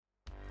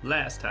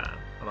Last time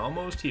on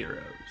Almost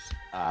Heroes.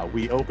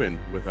 We open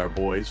with our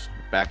boys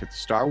back at the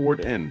Starward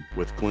Inn,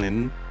 with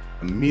Glenn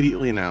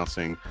immediately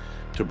announcing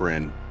to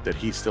Bryn that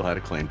he still had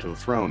a claim to the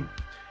throne,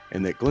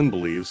 and that Glenn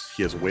believes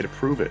he has a way to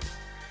prove it.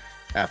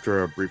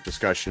 After a brief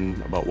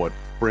discussion about what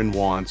Bryn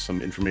wants,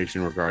 some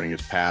information regarding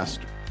his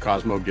past,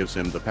 Cosmo gives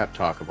him the pep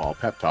talk of all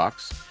pep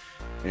talks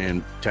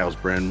and tells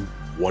Bryn,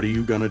 what are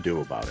you going to do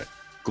about it?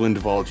 Glenn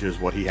divulges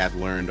what he had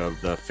learned of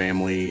the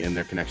family and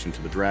their connection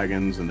to the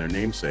dragons and their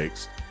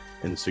namesakes,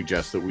 and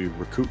suggests that we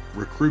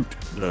recruit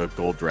the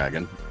Gold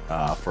Dragon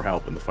for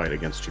help in the fight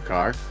against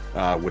Jakar,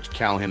 which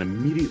Callahan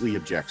immediately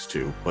objects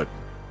to, but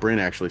Bryn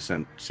actually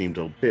seemed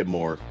a bit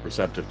more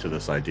receptive to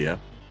this idea.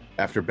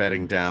 After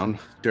bedding down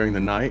during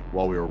the night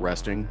while we were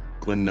resting,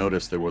 Glenn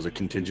noticed there was a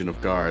contingent of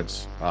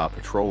guards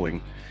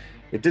patrolling.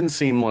 It didn't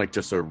seem like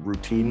just a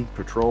routine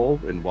patrol,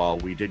 and while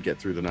we did get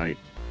through the night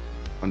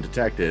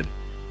undetected,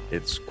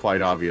 it's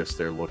quite obvious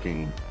they're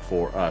looking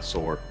for us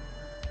or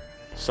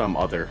some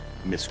other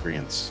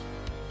miscreants.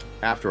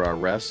 After our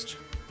rest,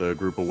 the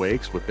group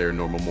awakes with their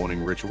normal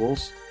morning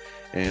rituals,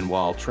 and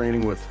while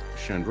training with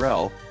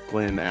Chandrel,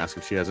 Glenn asks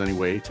if she has any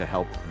way to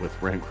help with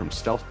Rangrim's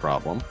stealth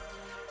problem,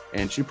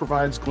 and she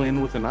provides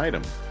Glenn with an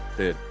item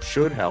that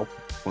should help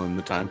when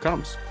the time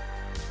comes.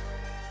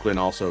 Glenn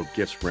also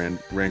gifts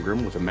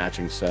Rangrim with a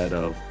matching set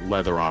of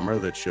leather armor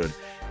that should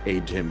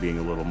aid him being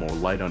a little more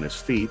light on his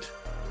feet.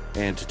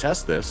 And to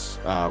test this,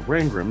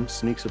 Rangrim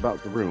sneaks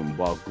about the room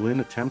while Glenn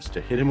attempts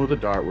to hit him with a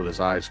dart with his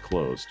eyes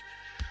closed.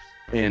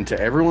 And to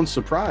everyone's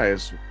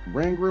surprise,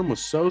 Rangrim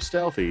was so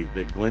stealthy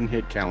that Glenn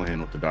hit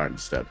Callahan with the dart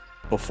instead.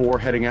 Before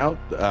heading out,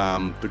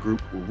 the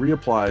group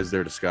reapplies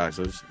their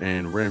disguises,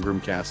 and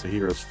Rangrim casts a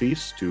Hero's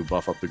Feast to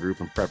buff up the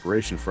group in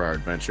preparation for our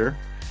adventure.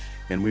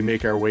 And we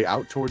make our way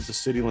out towards the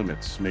city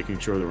limits, making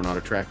sure that we're not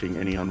attracting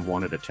any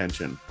unwanted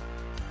attention.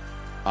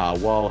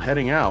 While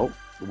heading out,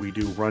 we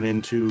do run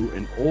into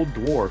an old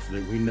dwarf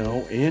that we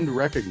know and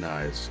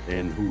recognize,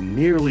 and who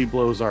nearly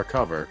blows our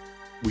cover.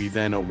 We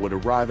then would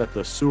arrive at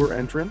the sewer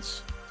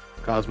entrance.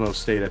 Cosmo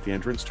stayed at the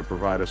entrance to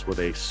provide us with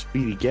a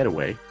speedy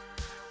getaway.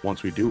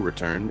 Once we do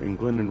return, and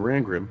Glenn and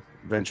Rangrim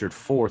ventured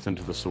forth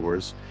into the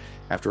sewers.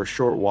 After a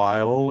short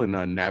while in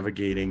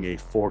navigating a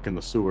fork in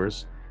the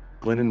sewers,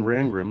 Glenn and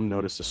Rangrim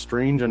notice a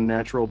strange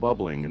unnatural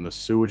bubbling in the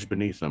sewage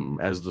beneath them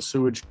as the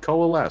sewage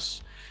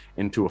coalesce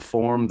into a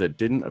form that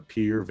didn't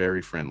appear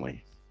very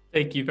friendly.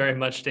 Thank you very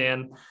much,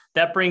 Dan.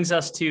 That brings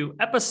us to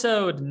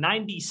episode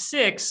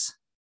 96,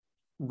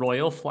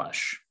 Royal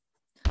Flush.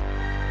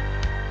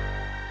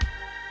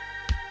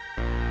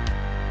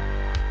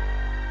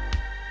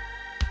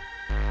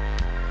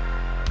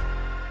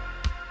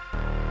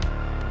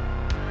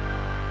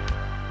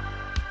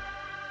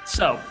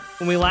 So,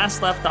 when we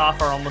last left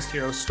off our Almost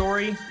Hero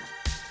story,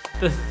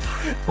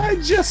 I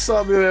just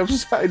saw the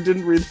episode. I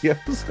didn't read the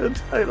episode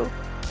title.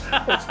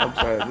 I'm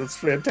sorry. That's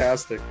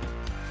fantastic.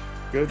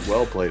 Good.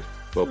 Well played.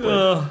 Well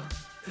played.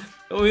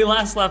 When we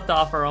last left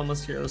off our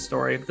Almost Hero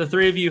story, the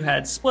three of you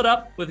had split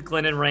up, with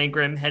Glenn and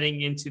Rangrim heading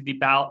into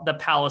the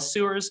palace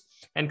sewers,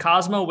 and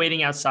Cosmo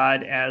waiting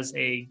outside as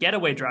a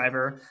getaway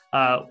driver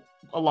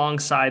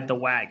alongside the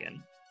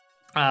wagon.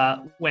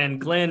 When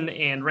Glenn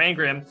and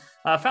Rangrim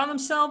found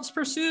themselves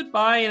pursued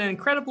by an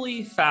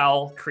incredibly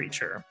foul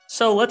creature.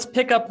 So let's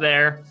pick up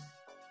there.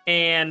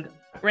 And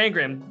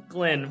Rangrim,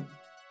 Glenn,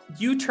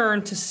 you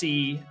turn to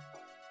see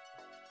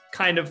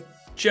kind of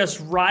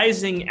just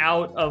rising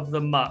out of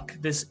the muck,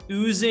 this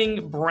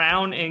oozing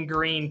brown and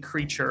green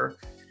creature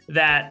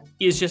that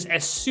is just,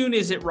 as soon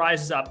as it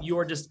rises up, you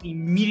are just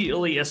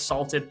immediately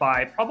assaulted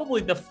by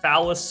probably the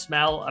foulest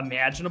smell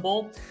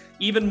imaginable,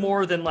 even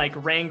more than like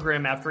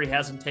Rangrim after he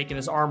hasn't taken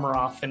his armor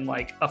off in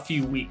like a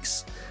few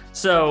weeks.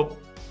 So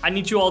I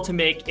need you all to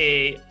make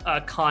a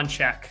con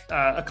check,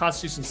 a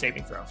Constitution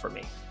saving throw for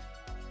me.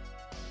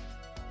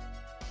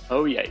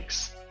 Oh,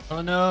 yikes.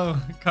 Oh no,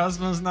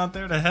 Cosmo's not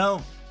there to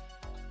help.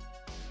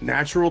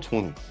 Natural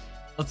 20.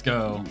 Let's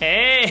go.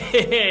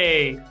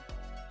 Hey!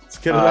 Let's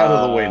get it out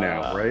of the way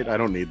now, right? I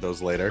don't need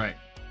those later. Right.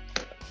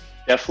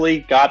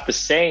 Definitely got the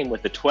same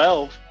with the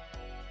 12.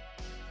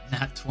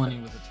 Not 20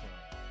 with a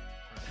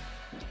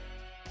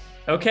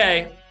 12.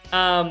 Okay.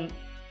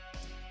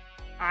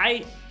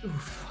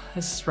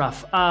 This is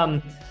rough.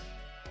 I'm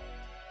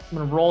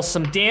gonna roll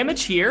some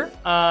damage here.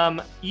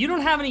 You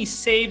don't have any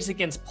saves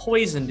against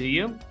poison, do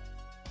you?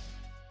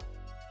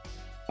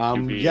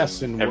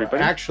 Yes, and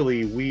everybody?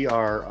 actually we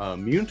are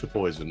immune to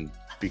poison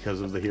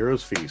because of the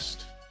Hero's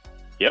Feast.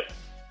 Yep.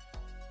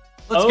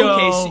 Let's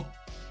go.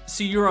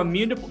 So you're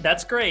immune to.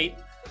 That's great.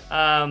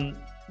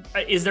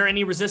 Is there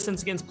any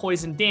resistance against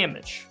poison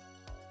damage?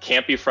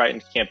 Can't be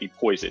frightened, can't be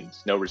poisoned.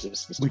 No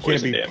resistance to We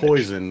poison can't be damage.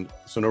 poisoned,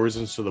 so no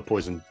resistance to the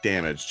poison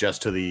damage,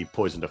 just to the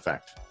poisoned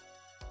effect.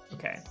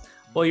 Okay.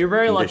 Well, you're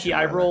very lucky. Condition,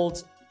 I rather.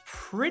 rolled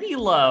pretty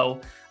low.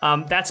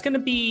 That's going to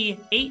be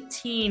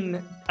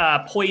 18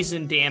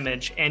 poison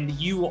damage, and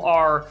you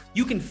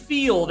can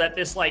feel that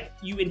this, like,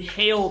 you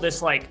inhale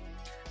this like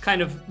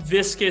kind of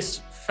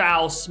viscous,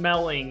 foul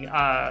smelling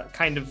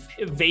kind of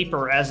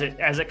vapor as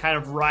it kind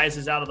of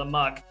rises out of the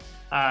muck.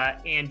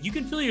 and you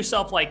can feel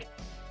yourself like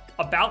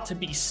about to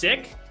be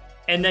sick,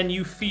 and then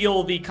you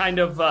feel the kind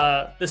of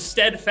the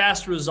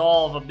steadfast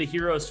resolve of the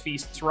hero's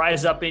feast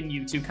rise up in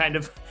you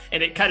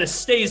and it kind of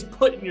stays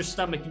put in your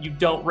stomach, and you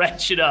don't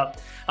retch it up.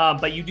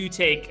 But you do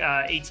take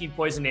 18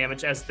 poison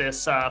damage as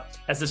this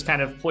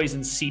kind of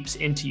poison seeps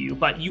into you.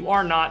 But you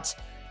are not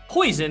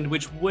poisoned,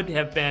 which you would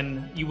have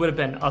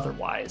been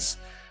otherwise.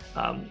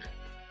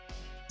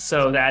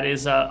 So that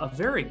is a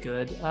very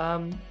good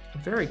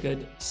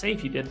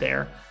save you did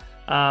there.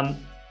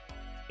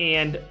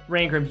 And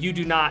Rangrim, you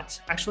do not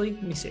actually.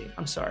 Let me see.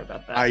 I'm sorry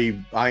about that.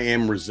 I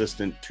am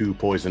resistant to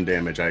poison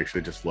damage. I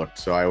actually just looked,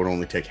 so I would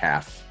only take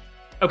half.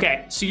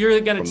 Okay, so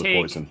you're going to take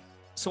poison.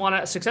 So on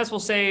a successful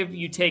save,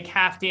 you take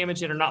half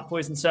damage and are not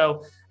poisoned.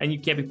 And you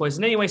can't be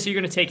poisoned anyway. So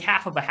you're going to take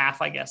half of a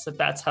half, I guess, if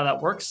that's how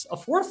that works. A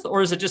fourth,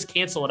 or is it just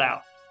cancel it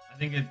out? I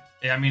think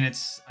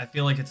I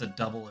feel like it's a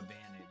double advantage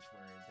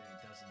where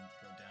it doesn't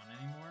go down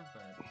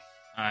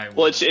anymore.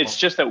 But it's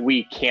just that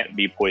we can't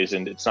be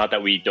poisoned. It's not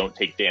that we don't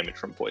take damage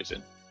from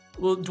poison.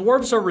 Well,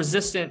 dwarves are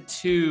resistant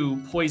to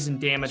poison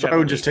damage. So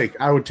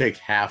I would take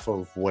half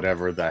of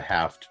whatever the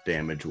halved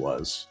damage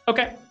was.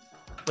 Okay,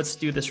 let's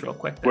do this real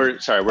quick.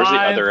 Where's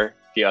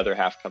the other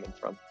half coming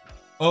from?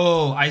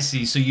 Oh, I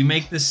see. So you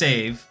make the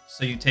save,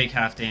 so you take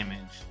half damage,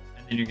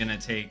 and then you're gonna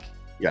take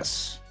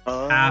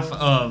half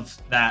of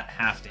that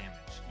half damage.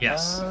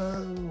 Yes.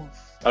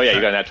 Oh yeah,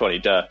 you got that 20.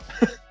 Duh.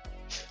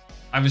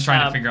 I was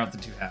trying to figure out the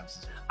two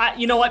halves.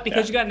 You know what?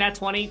 Because you got nat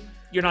 20,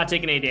 you're not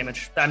taking any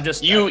damage. I'm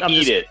just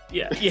eat it.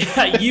 Yeah.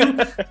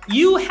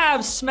 You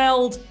have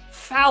smelled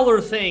fouler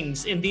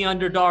things in the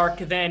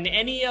Underdark than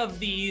any of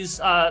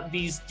these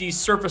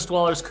surface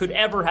dwellers could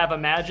ever have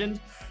imagined.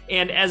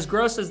 And as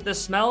gross as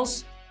this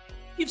smells,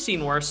 you've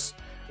seen worse.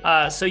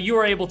 So you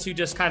are able to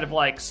just kind of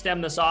like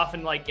stem this off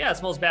and like, yeah, it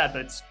smells bad,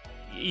 but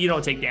you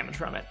don't take damage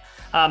from it.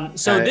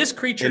 This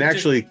creature, and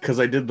actually, because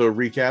I did the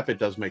recap, it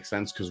does make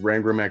sense because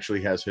Rangrim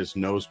actually has his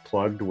nose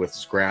plugged with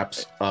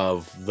scraps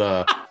of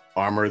the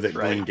armor that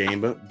Glenn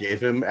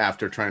gave him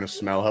after trying to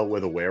smell out where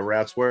the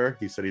were-rats were.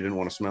 He said he didn't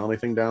want to smell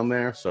anything down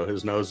there, so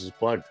his nose is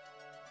plugged.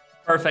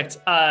 Perfect.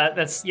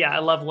 I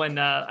love when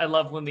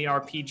the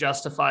RP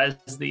justifies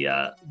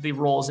the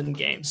roles in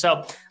game.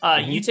 So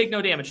you take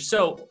no damage.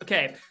 So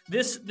okay,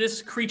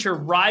 this creature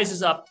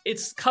rises up.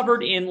 It's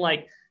covered in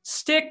like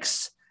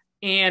sticks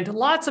and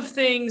lots of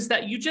things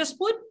that you just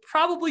would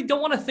probably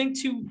don't want to think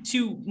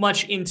too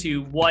much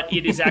into what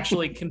it is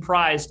actually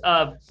comprised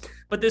of.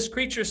 But this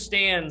creature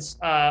stands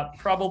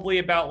probably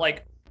about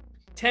like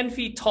 10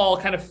 feet tall,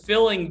 kind of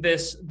filling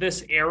this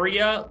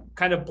area,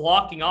 kind of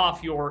blocking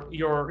off your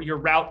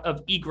route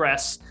of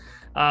egress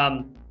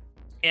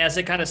as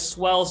it kind of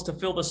swells to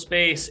fill the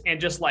space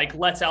and just like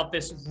lets out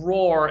this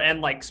roar,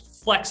 and like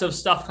flecks of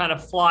stuff kind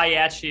of fly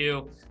at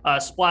you,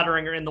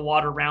 splattering in the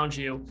water around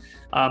you.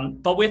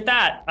 But with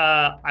that,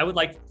 I would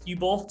like you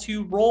both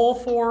to roll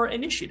for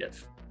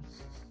initiative.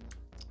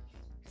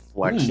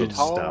 Flex of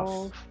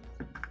stuff.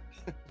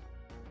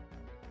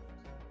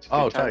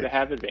 Time to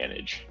have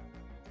advantage.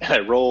 And I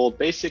rolled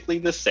basically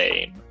the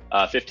same.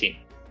 15.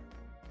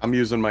 I'm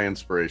using my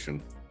inspiration.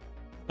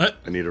 What?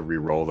 I need to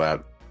re-roll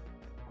that.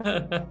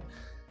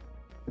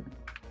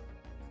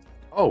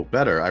 Oh,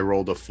 better. I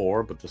rolled a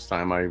 4, but this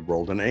time I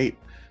rolled an 8.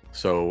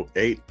 So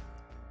 8.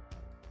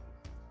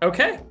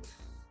 Okay.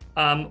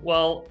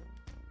 Well,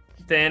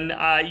 then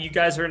you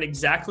guys are in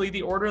exactly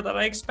the order that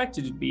I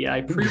expected to be.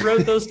 I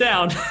pre-wrote those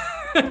down.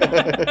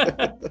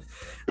 It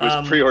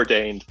was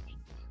preordained.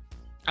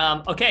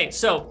 Okay,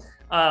 so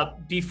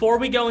before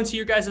we go into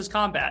your guys'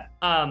 combat,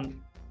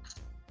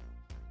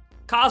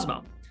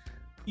 Cosmo,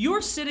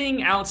 you're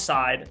sitting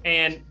outside,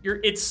 and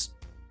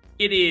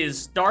it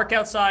is dark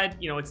outside.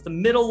 You know, it's the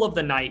middle of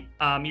the night.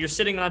 You're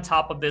sitting on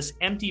top of this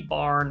empty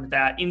barn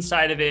that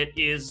inside of it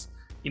is,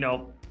 you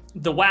know,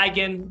 the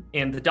wagon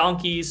and the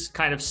donkeys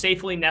kind of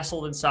safely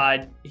nestled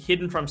inside,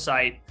 hidden from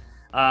sight.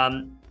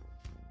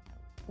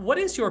 What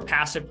is your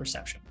passive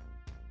perception?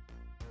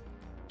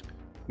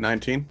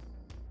 19.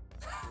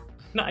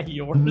 Not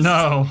yours.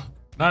 No,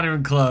 not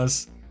even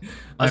close.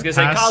 I was gonna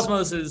say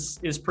Cosmos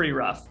is pretty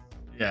rough.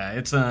 Yeah,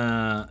 it's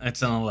an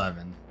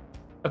 11.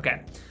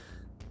 Okay.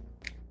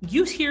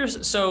 You hear,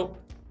 so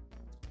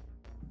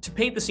to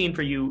paint the scene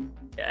for you,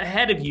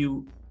 ahead of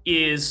you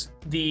is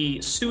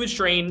the sewage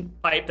drain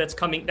pipe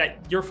that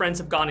your friends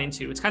have gone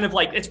into. It's kind of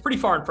like, it's pretty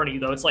far in front of you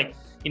though. It's like,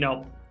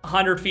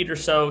 100 feet or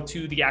so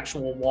to the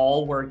actual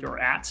wall where you're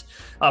at,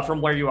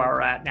 from where you are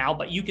at now.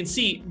 But you can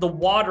see the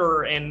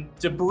water and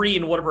debris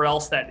and whatever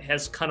else that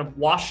has kind of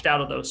washed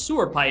out of those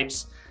sewer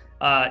pipes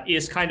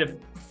is kind of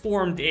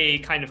formed a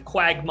kind of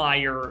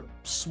quagmire,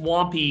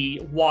 swampy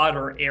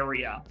water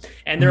area.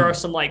 And there are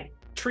some like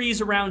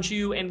trees around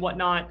you and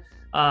whatnot.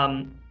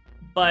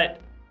 But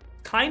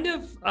kind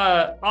of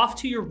off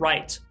to your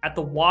right at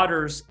the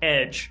water's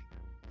edge,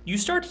 you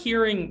start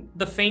hearing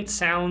the faint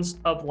sounds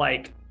of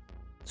like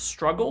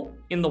struggle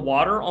in the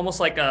water, almost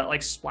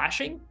like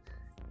splashing.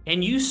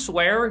 And you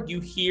swear you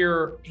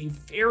hear a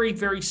very,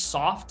 very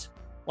soft,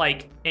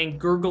 like, and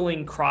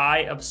gurgling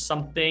cry of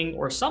something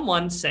or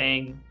someone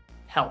saying,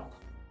 help.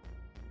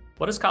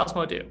 What does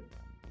Cosmo do?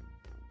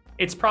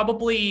 It's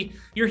probably,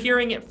 you're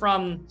hearing it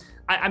from,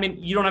 I mean,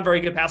 you don't have very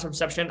good passive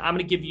perception. I'm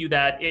going to give you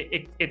that.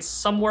 It's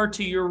somewhere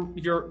to your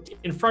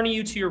in front of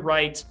you to your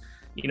right,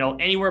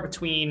 anywhere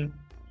between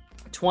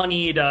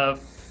 20 to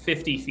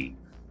 50 feet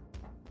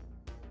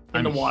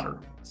in the water.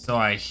 So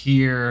I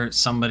hear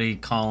somebody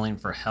calling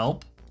for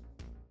help.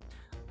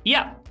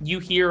 Yeah, you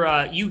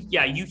hear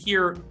you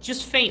hear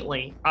just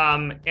faintly,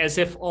 as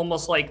if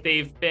almost like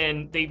they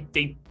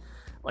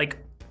like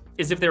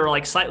as if they were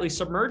like slightly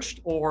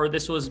submerged, or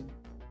this was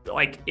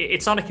like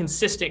it's not a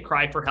consistent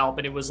cry for help,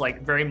 and it was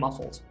like very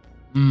muffled.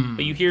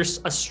 But you hear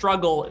a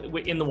struggle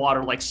in the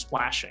water, like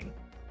splashing.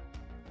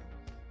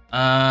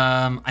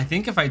 I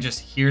think if I just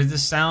hear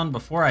this sound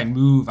before I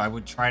move, I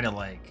would try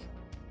to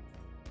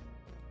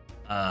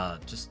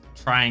just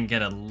try and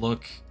get a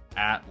look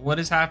at what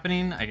is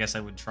happening. I guess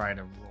I would try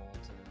to roll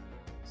to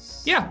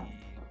see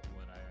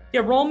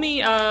roll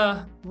me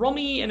an roll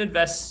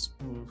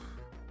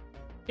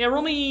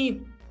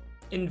me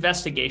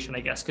investigation, I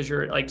guess, because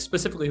you're like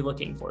specifically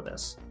looking for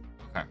this.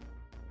 Okay.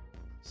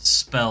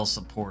 Spell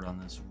support on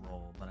this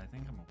roll, but I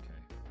think I'm okay.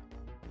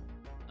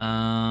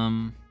 I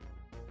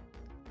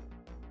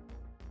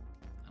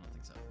don't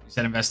think so. You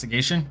said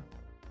investigation?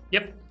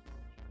 Yep.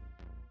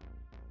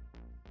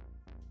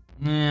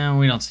 Yeah,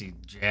 we don't see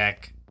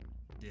Jack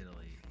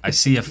diddly. I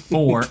see a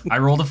 4. I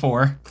rolled a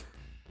 4.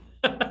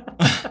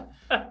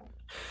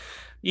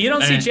 You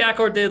don't see Jack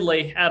or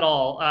diddly at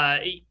all.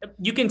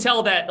 You can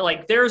tell that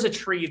like there's a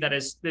tree that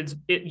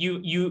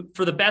you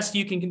for the best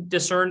you can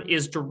discern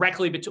is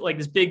directly between, like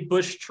this big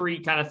bush tree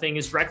kind of thing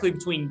is directly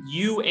between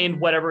you and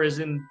whatever is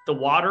in the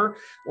water,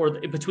 or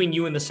between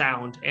you and the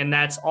sound, and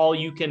that's all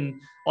you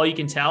can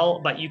tell.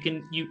 But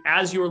you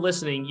as you're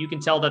listening, you can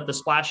tell that the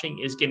splashing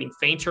is getting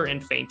fainter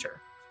and fainter.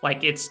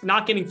 Like it's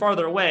not getting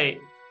farther away,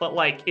 but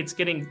like it's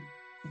getting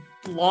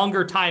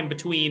longer time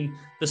between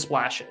the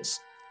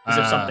splashes. As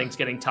if something's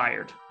getting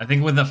tired. I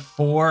think with the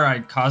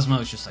 4, Cosmo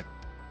is just like,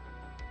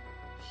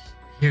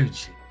 hearing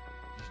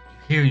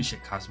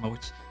shit, Cosmo.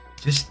 It's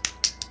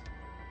just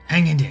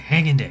hang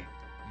in there.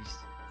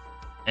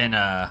 And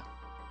I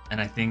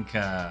think he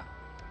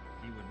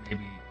would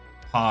maybe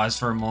pause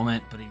for a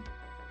moment, but he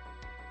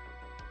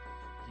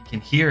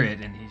can hear it,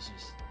 and he's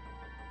just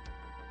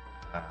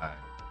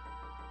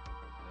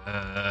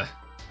let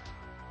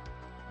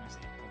me see.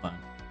 Hold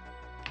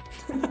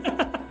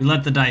on. We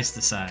let the dice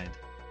decide.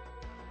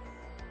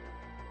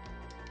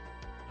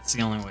 That's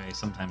the only way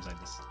sometimes I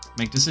just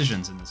make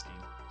decisions in this game.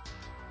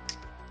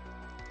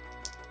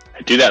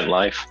 I do that in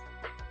life.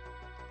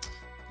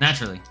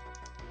 Naturally.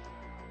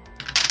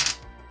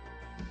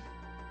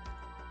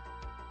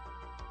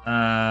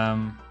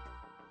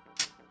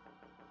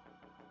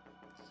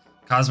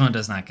 Cosmo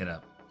does not get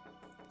up.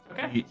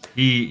 Okay.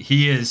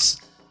 He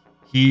is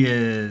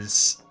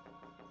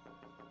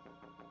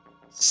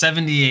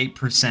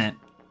 78%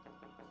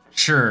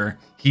 sure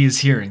he is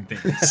hearing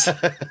things.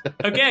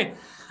 Okay.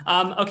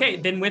 Okay,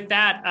 then with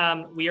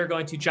that, we are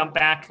going to jump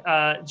back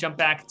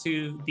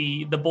to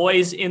the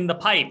boys in the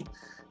pipe.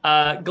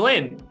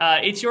 Glenn,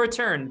 it's your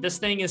turn. This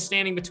thing is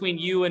standing between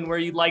you and where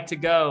you'd like to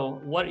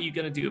go. What are you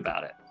going to do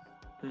about it?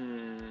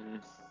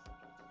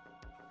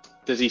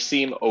 Does he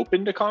seem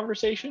open to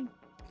conversation?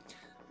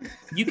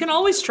 You can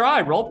always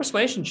try. Roll a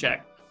persuasion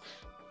check.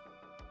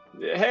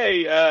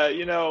 Hey,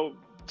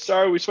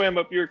 sorry we swam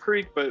up your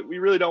creek, but we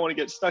really don't want to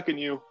get stuck in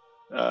you.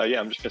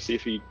 I'm just going to see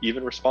if he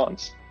even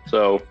responds.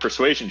 So,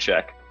 persuasion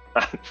check.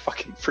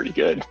 Fucking pretty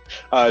good.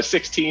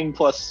 16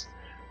 plus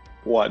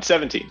 1,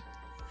 17.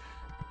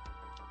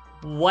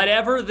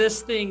 Whatever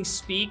this thing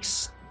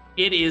speaks,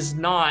 it is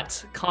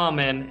not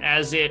common.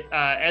 As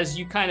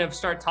you kind of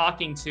start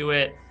talking to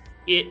it,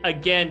 it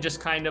again just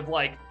kind of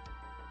like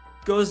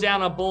goes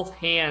down on both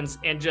hands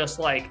and just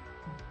like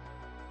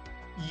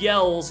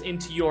yells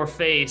into your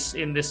face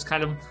in this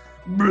kind of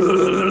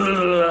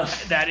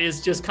that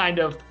is just kind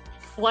of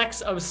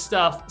flecks of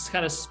stuff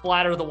kind of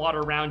splatter the water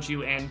around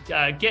you, and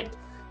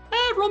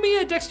roll me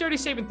a dexterity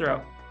saving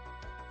throw.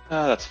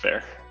 That's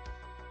fair.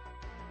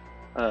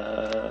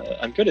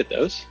 I'm good at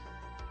those.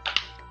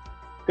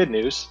 Good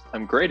news,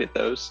 I'm great at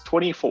those.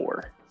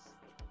 24.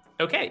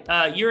 Okay,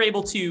 you're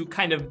able to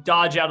kind of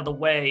dodge out of the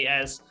way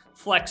as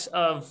flecks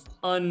of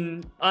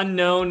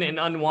unknown and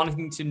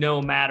unwanting to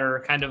know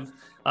matter kind of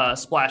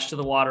splash to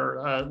the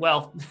water.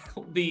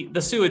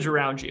 The sewage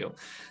around you.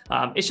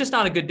 It's just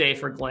not a good day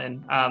for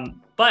Glenn.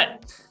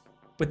 But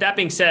with that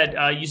being said,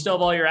 you still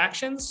have all your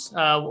actions.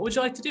 What would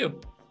you like to do?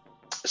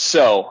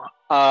 So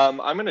I'm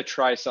going to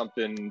try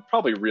something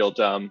probably real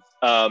dumb.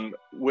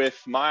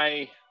 With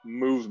my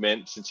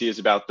movement, since he is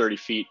about 30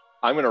 feet,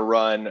 I'm going to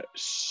run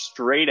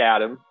straight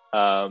at him,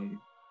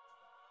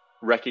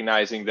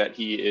 recognizing that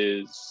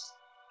he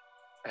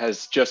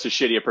has just as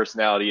shitty a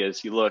personality as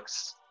he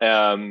looks.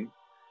 And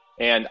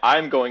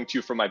I'm going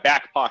to, from my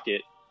back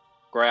pocket,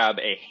 grab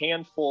a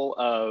handful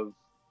of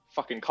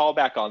fucking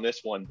callback on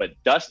this one, but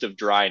dust of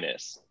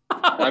dryness.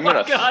 I'm going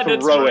to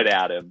throw it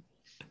at him.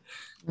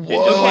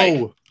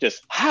 Whoa.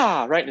 Just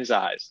right in his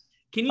eyes.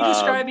 Can you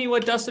describe me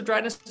what Dust of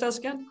Dryness does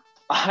again?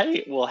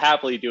 I will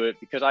happily do it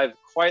because I've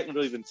quite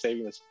literally been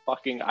saving this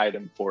fucking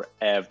item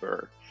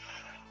forever.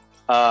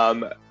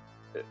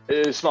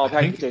 Small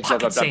package, blah,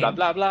 blah, blah,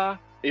 blah, blah, blah.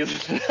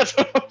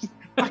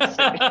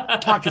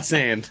 Pocket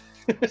sand.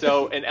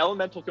 So an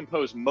elemental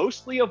composed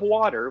mostly of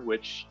water,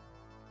 which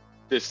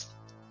this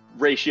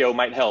ratio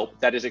might help,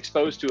 that is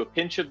exposed to a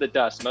pinch of the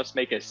dust must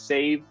make a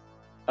save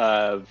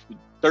of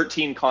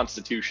 13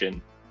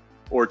 Constitution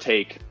or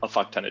take a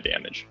fuck ton of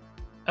damage.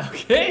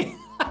 Okay.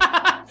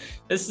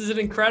 This is an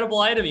incredible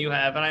item you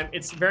have, and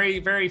it's very,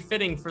 very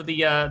fitting for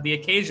the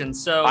occasion.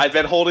 So I've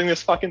been holding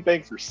this fucking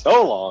thing for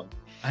so long.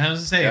 I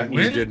was to say, Yeah,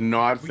 where you did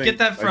not we think, get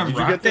that from did you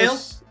get Rockdale?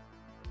 this?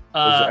 It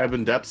was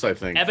Ebon Depths, I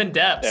think. Ebon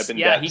Depths. Eben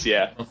yeah, Depths,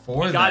 yeah.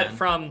 before he got then. it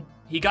from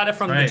the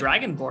Right.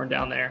 Dragonborn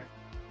down there.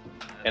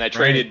 And I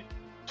traded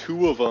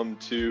 2 of them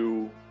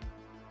to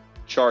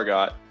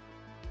Chargot.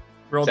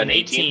 Rolled that an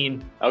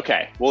 18.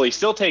 Okay, well, he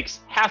still takes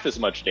half as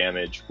much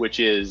damage, which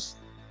is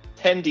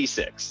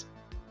 10d6.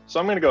 So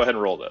I'm going to go ahead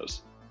and roll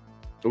those.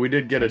 But we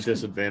did get a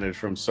disadvantage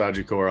from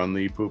Sagikor on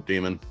the poop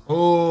demon.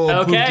 Oh,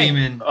 Okay. Poop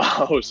Demon.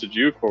 Oh,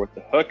 Sajukor with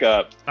the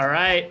hookup. All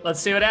right,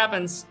 let's see what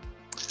happens.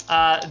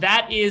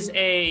 That is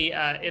a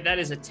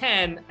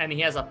 10, and he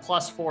has a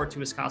 +4 to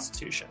his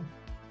Constitution.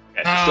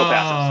 Okay, so still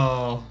passes.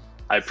 Oh,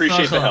 I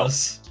appreciate so the help.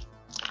 close.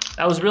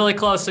 That was really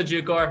close,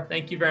 Sajukor.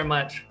 Thank you very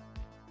much.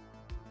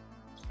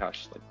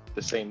 Gosh, like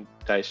the same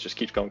dice just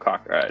keeps going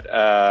cock. All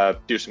right,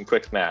 do some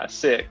quick math.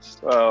 6,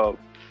 12,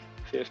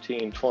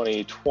 15,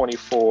 20,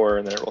 24,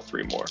 and then I roll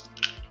 3 more.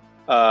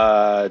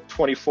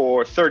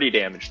 24, 30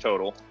 damage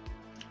total.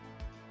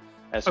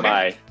 That's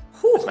Okay.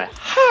 my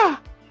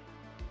ha!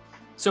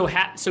 So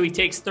he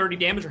takes 30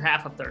 damage or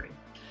half of 30?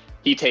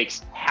 He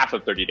takes half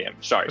of 30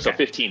 damage. Sorry, so Okay.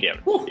 15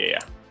 damage. Whew. Yeah.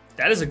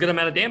 That is a good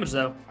amount of damage,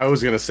 though. I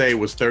was going to say,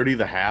 was 30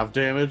 the half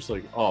damage?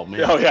 Like, oh,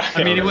 man. Oh, yeah.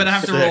 I mean, you would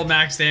have to Sick. roll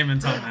max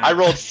damage on that. I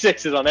rolled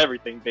 6s on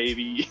everything,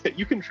 baby.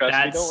 You can trust me,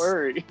 That's- don't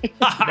worry.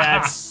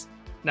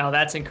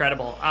 That's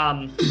incredible.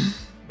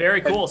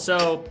 Very cool.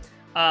 So,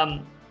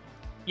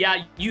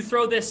 yeah, you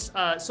throw this.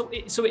 So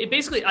it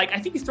basically, like, I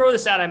think you throw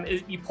this at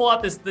him. You pull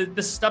out this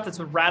stuff that's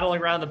been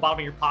rattling around in the bottom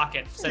of your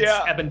pocket since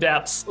Yeah. Ebon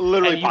Depths,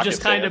 Literally, and you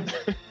just kind of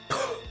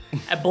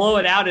and blow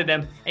it out at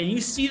him, and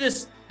you see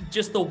this.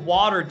 Just the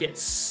water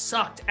gets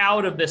sucked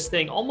out of this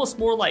thing, almost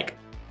more like,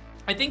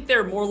 I think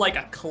they're more like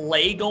a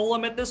clay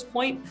golem at this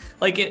point,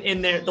 like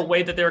in the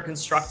way that they're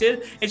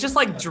constructed. It's just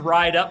like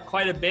dried up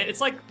quite a bit.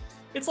 It's like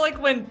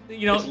when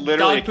It's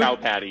literally a dog cow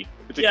poop- patty.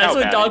 It's a Yeah, cow it's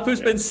when patty. dog poop's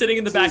Yeah. been sitting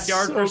in the This is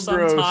backyard so for some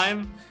gross.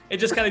 time. It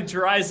just kind of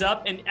dries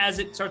up, and as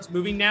it starts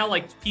moving now,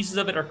 like pieces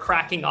of it are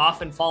cracking off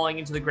and falling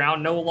into the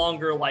ground, no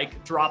longer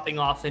like dropping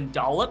off in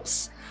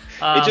dollops.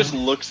 It just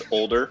looks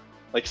older.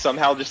 Like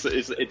somehow just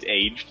it's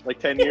aged like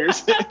 10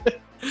 years.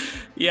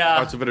 yeah.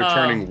 Parts of it are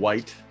turning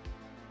white.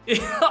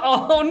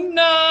 Oh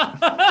no!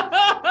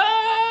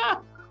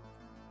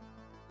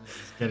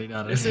 It's getting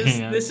out of This is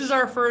hand. this is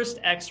our first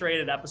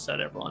X-rated episode,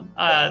 everyone.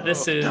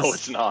 This is No,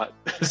 it's not.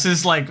 This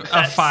is like a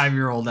That's-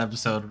 5-year-old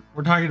episode.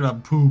 We're talking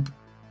about poop.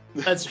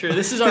 that's true.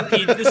 This is our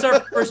this is our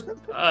first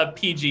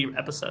PG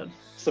episode.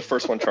 It's the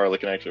first one Charlie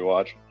can actually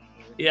watch.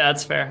 Yeah,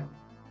 that's fair.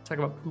 Talk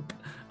about poop.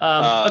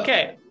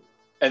 Okay.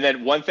 And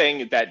then one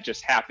thing that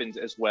just happens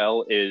as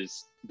well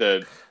is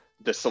the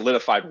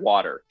solidified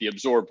water, the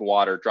absorbed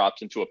water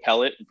drops into a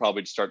pellet and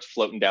probably just starts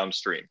floating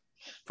downstream.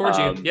 Towards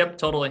you. Yep,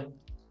 totally.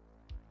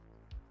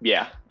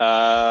 Yeah.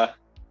 I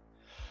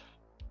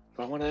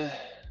want to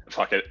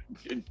fuck it.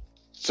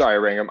 Sorry,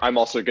 Rangram. I'm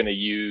also going to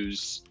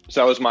use.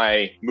 So that was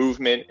my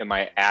movement and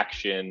my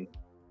action.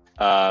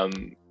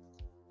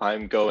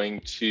 I'm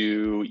going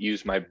to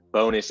use my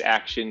bonus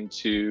action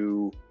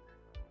to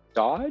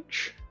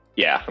dodge.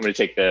 Yeah, I'm going to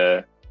take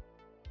the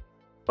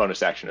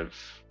bonus action of.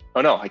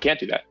 Oh no, I can't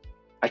do that.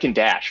 I can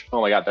dash.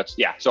 Oh my god, that's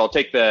yeah. So I'll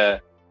take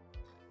the.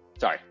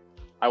 Sorry,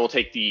 I will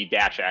take the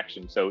dash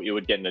action. So it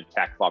would get an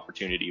attack of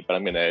opportunity, but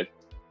I'm going to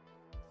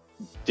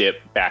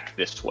dip back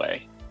this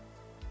way.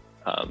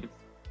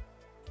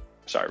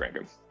 Sorry,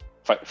 Rangram.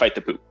 Fight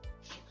the poop.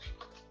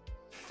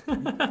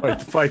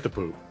 Fight the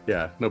poop.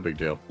 Yeah, no big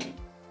deal.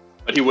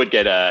 But he would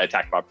get an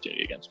attack of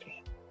opportunity against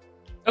me.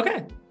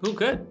 Okay. Ooh,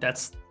 good.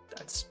 That's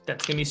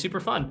gonna be super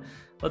fun.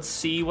 Let's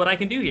see what I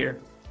can do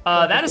here.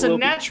 That is a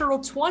natural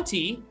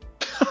 20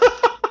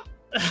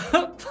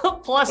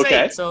 plus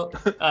Okay. 8, so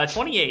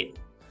 28.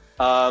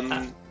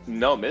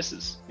 No,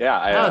 misses.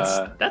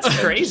 Yeah, That's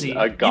crazy.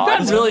 a You've god.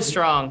 gotten really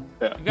strong.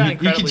 Yeah. You've gotten You can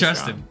incredibly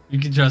trust strong. him. You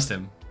can trust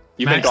him.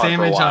 You've been Max gone for a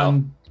damage while.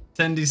 on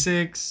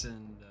 10d6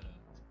 and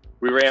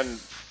We ran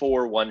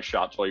 4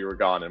 one-shots while you were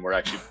gone, and we're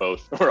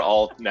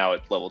all now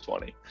at level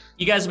 20.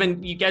 You guys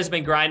have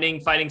been grinding,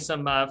 fighting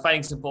some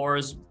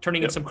boars,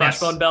 turning in Yep. some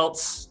crossbone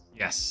belts.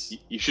 yes.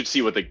 You should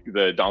see what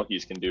the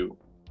donkeys can do.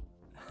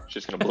 It's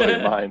just gonna blow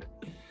your mind.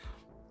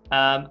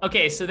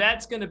 Okay, so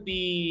that's gonna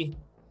be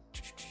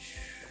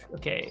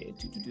okay.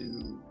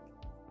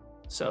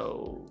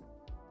 So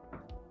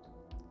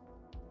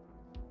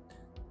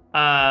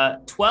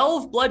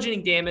 12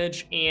 bludgeoning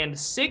damage and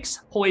 6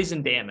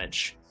 poison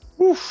damage.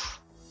 Oof.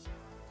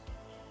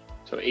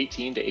 So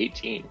 18 to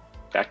 18,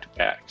 back to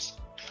backs.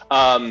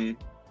 Can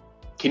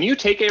you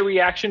take a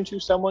reaction to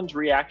someone's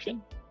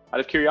reaction out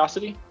of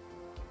curiosity?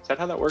 Is that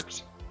how that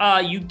works?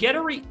 You get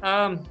a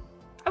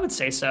I would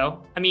say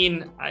so. I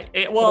mean,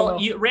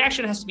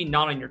 reaction has to be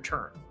not on your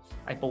turn,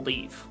 I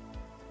believe.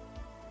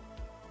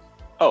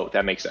 Oh,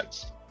 that makes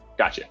sense.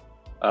 Gotcha.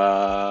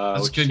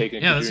 That's good.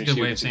 Yeah, that's a good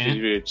way of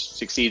saying it.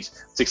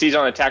 Succeeds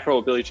on an attack roll,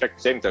 ability check,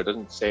 saving throw. It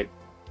doesn't say it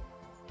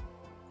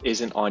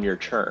isn't on your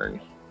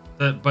turn.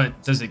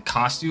 But does it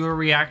cost you a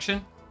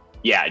reaction?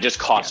 Yeah, it just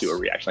costs you a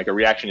reaction. Like a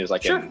reaction is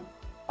like an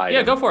item.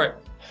 Yeah, go for it.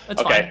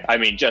 That's fine. I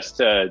mean,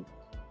 just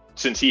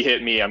since he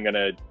hit me, I'm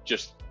gonna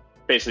just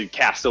basically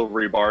cast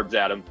silvery barbs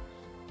at him.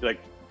 He like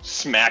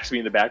smacks me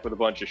in the back with a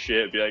bunch of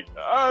shit. Be like,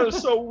 oh,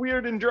 it's so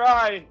weird and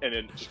dry, and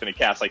then just gonna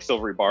cast like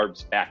silvery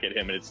barbs back at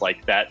him, and it's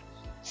like that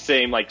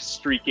same like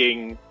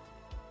streaking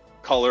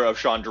color of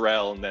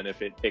Chandrel, and then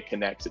if it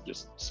connects, it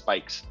just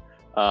spikes.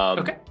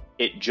 Okay.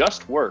 It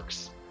just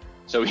works.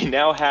 So he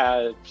now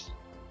has.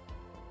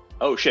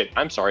 Oh shit!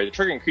 I'm sorry. The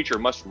triggering creature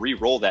must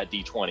re-roll that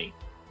d20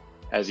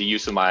 as a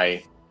use of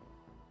my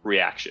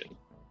reaction.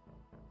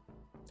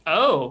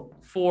 Oh,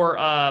 for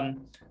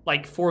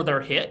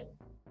their hit?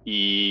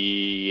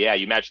 Yeah,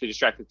 you magically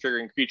distract the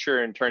triggering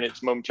creature and turn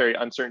its momentary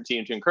uncertainty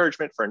into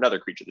encouragement for another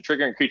creature. The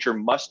triggering creature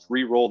must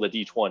re-roll the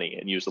d20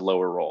 and use the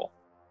lower roll.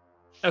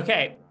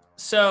 Okay,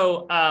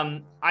 so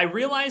I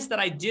realized that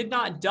I did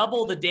not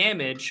double the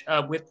damage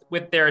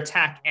with their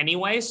attack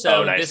anyway.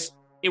 So nice.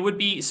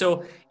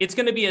 It's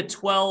going to be a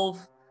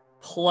 12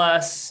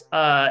 plus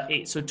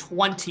 8, so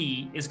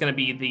 20 is going to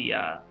be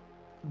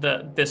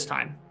the this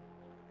time.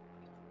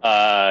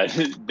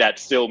 That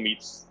still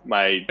meets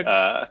my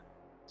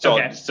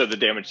so the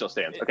damage still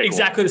stands. Okay,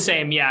 exactly cool. The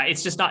same. Yeah,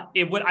 it's just not.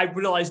 I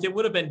realized it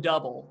would have been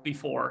double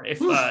before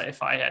if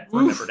I had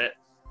remembered it.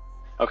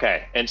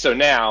 Okay, and so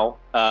now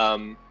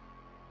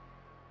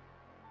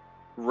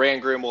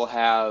Rangrim will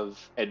have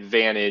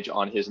advantage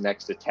on his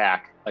next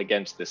attack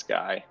against this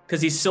guy because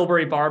these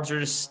silvery barbs are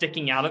just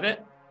sticking out of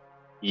it.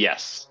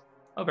 Yes.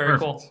 Oh, very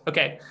cool.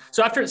 Okay,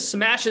 so after it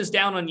smashes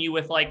down on you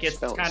with like its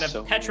kind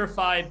of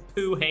petrified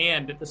poo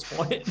hand at this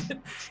point,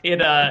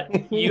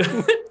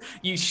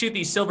 you shoot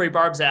these silvery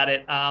barbs at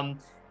it,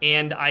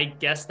 and I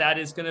guess that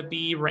is going to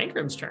be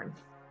Rangrim's turn.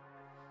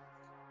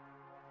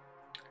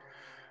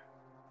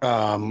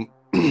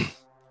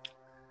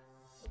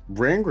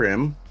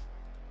 Rangrim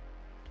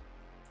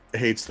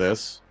hates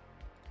this.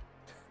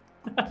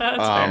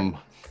 That's fair.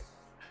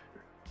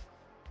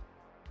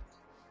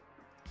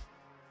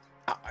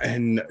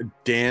 And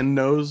Dan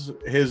knows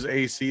his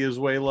AC is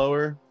way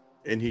lower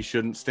and he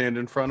shouldn't stand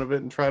in front of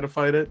it and try to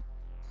fight it.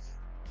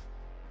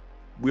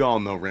 We all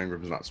know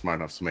Rangrim's not smart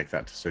enough to make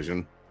that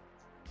decision.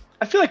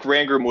 I feel like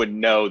Rangrim would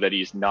know that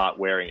he's not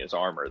wearing his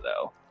armor,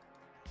 though.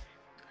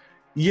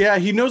 Yeah,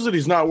 he knows that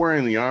he's not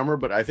wearing the armor,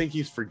 but I think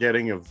he's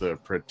forgetting of the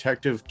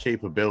protective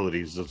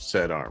capabilities of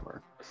said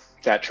armor.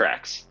 That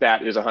tracks.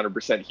 That is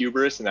 100%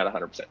 hubris, and that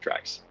 100%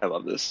 tracks. I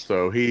love this.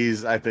 So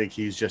I think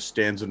he's just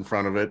stands in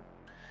front of it.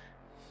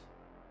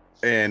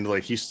 And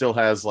like he still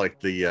has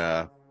like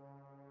the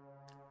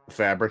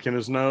fabric in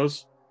his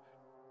nose.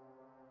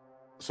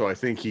 So I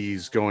think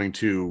he's going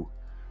to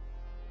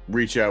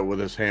reach out with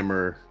his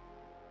hammer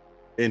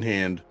in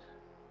hand,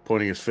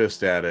 pointing his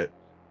fist at it,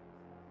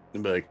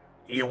 and be like,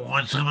 "You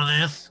want some of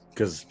this?"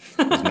 Because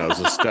his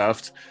nose is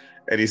stuffed.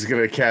 And he's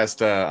gonna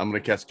cast I'm gonna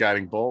cast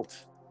Guiding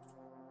Bolt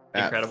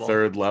at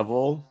 3rd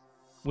level.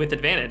 With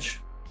advantage.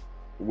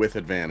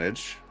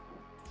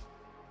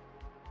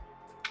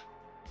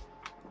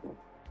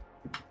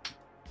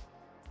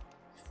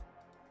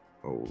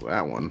 Oh,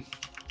 that one.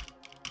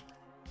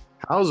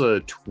 How's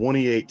a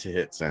 28 to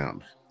hit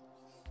sound?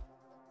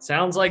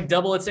 Sounds like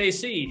double its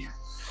AC.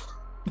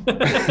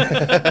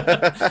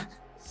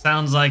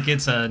 Sounds like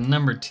it's a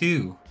number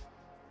 2.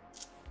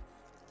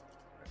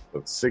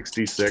 That's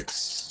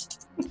 66.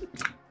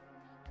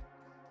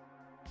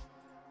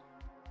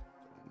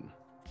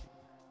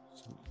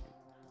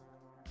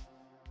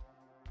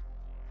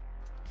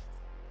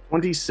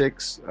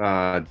 26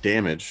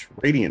 damage,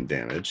 radiant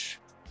damage,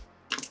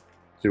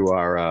 to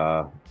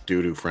our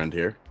doo-doo friend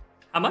here.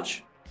 How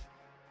much?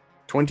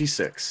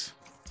 26.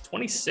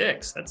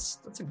 26. That's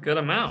a good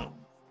amount.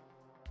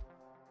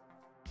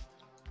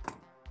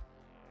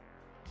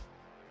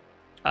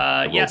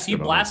 So you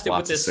blasted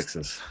with this.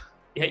 Sixes.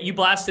 Yeah, you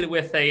blasted it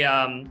with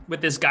a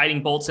with this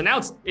guiding bolt. So now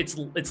it's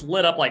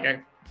lit up like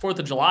a 4th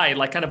of July,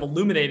 like kind of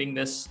illuminating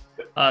this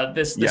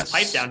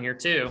pipe down here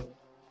too.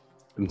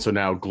 And so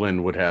now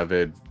Glenn would have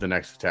it. The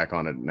next attack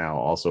on it now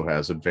also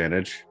has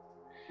advantage.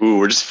 Ooh,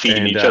 we're just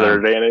feeding each other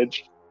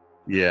advantage.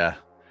 Yeah.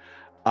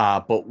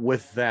 But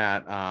with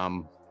that,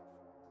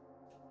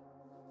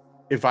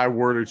 if I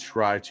were to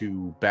try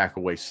to back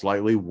away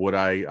slightly,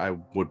 I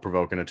would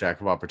provoke an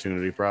attack of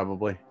opportunity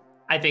probably.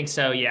 I think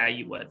so. Yeah,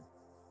 you would.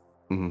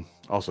 Mm-hmm.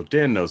 Also,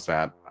 Dan knows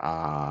that.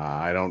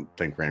 I don't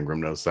think Rangrim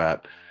knows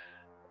that.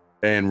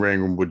 And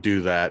Rangrim would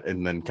do that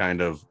and then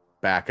kind of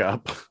back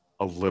up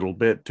a little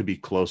bit to be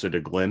closer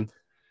to Glenn.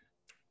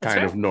 That's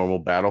kind fair. of normal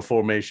battle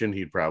formation,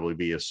 he'd probably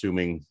be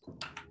assuming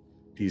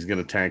he's going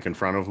to tank in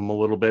front of him a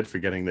little bit,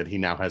 forgetting that he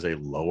now has a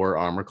lower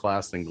armor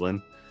class than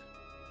Glenn.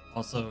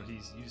 Also,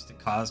 he's used to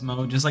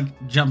Cosmo just like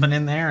jumping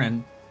in there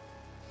and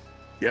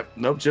Yep,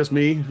 nope, just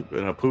me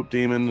and a poop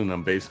demon, and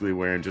I'm basically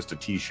wearing just a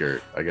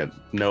t-shirt. I got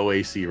no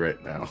AC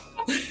right now.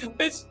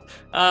 It's,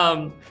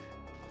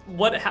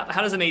 what?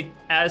 How does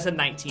a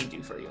 19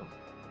 do for you?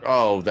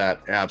 Oh,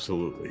 that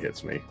absolutely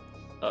hits me.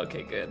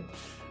 Okay, good.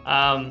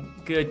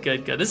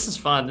 Good. This is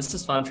fun. This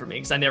is fun for me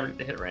because I never get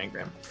to hit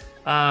Rangram.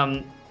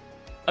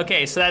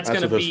 Okay, so that's That's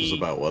gonna what this be. was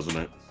about, wasn't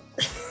it?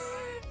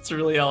 It's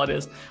really all it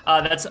is.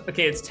 That's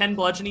okay. It's 10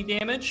 bludgeoning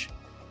damage,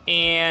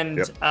 and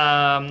Yep.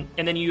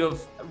 and then you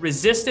have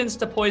resistance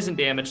to poison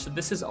damage. So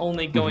this is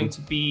only going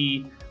to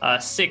be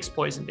 6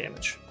 poison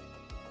damage.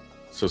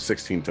 So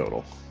 16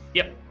 total.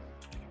 Yep.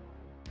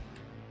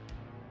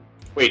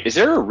 Wait, is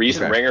there a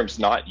reason Okay. Rangram's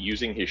not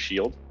using his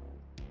shield?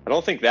 I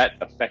don't think that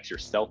affects your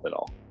stealth at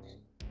all.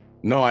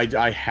 No,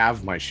 I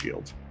have my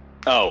shield.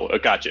 Oh,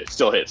 gotcha. It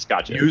still hits.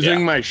 Gotcha.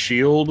 Using my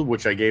shield,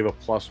 which I gave a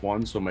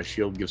 +1, so my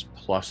shield gives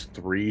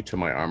 +3 to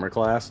my armor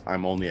class.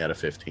 I'm only at a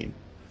 15.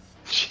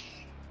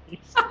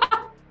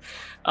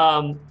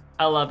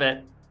 I love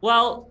it.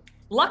 Well,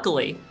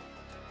 luckily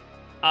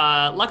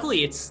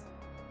it's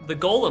the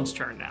golem's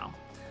turn now,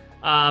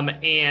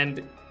 and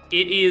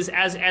it is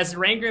as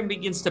Rangram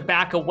begins to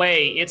back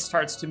away, it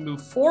starts to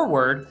move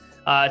forward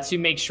to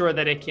make sure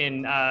that it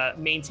can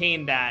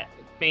maintain that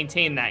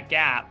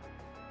gap,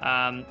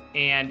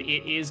 and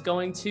it is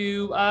going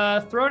to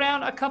throw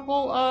down a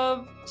couple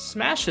of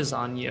smashes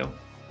on you,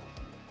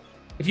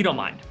 if you don't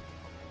mind.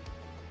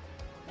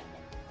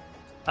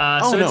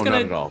 Oh, so no, it's gonna,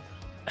 not at all.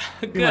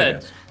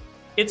 Good.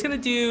 It's gonna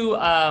do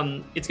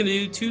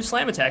 2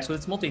 slam attacks with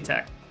its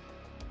multi-attack.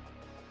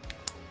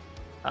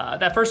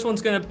 That first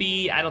one's gonna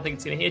be, I don't think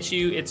it's gonna hit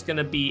you. It's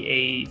gonna be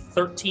a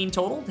 13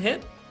 total to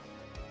hit.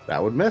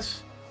 That would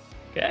miss.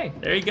 Okay,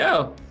 there you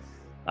go.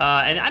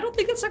 And I don't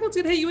think that second one's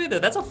gonna hit you either.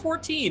 That's a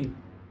 14.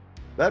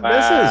 That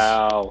misses.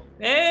 Wow.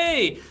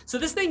 Hey, so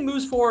this thing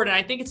moves forward, and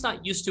I think it's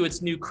not used to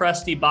its new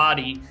crusty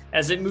body.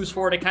 As it moves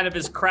forward, it kind of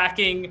is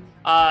cracking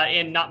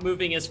and not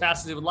moving as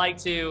fast as it would like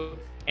to.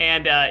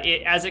 And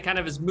as it kind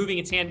of is moving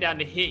its hand down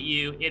to hit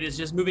you, it is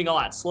just moving a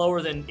lot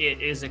slower than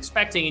it is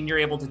expecting, and you're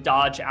able to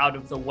dodge out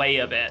of the way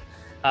of it.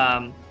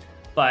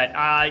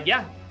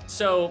 Yeah,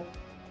 so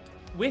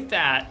with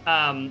that,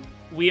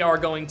 we are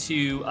going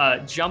to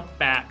jump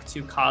back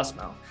to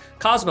Cosmo.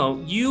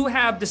 Cosmo, you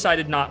have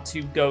decided not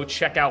to go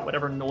check out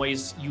whatever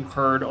noise you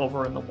heard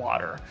over in the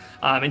water.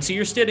 And so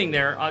you're sitting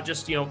there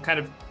just kind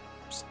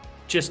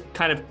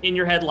of in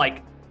your head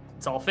like,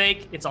 it's all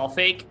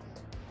fake.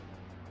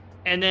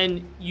 And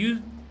then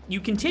you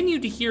continue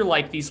to hear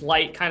like these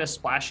light kind of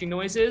splashing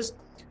noises.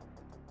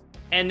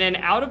 And then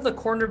out of the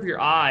corner of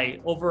your eye,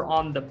 over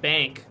on the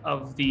bank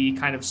of the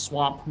kind of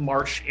swamp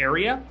marsh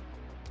area,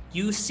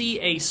 you see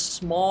a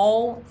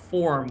small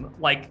form,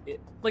 like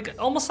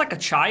almost like a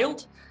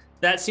child,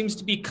 that seems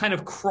to be kind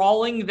of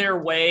crawling their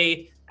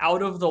way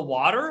out of the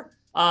water,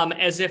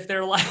 as if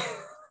they're like,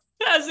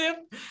 as if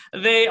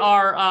they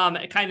are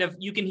kind of,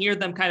 you can hear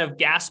them kind of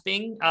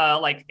gasping,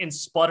 like and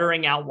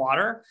sputtering out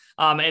water.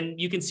 And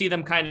you can see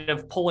them kind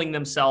of pulling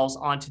themselves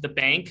onto the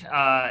bank.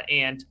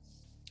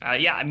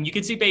 You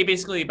can see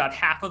basically about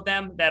half of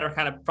them that are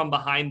kind of from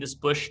behind this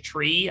bush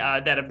tree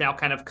that have now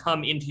kind of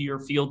come into your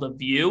field of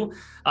view.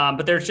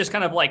 But they're just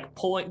kind of like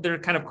they're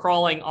kind of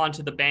crawling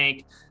onto the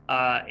bank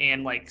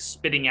and like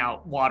spitting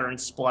out water and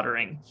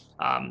spluttering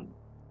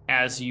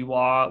as you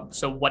are.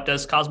 So what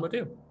does Cosmo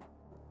do?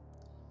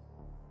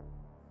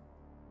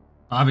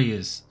 Bobby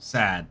is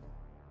sad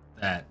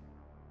that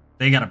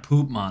they got a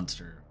poop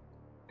monster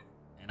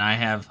and I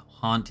have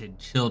haunted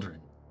children.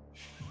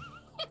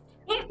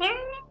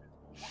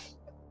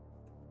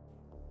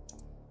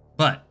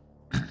 But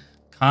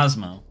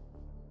Cosmo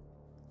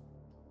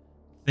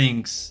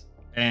thinks,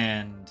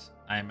 and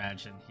I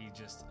imagine he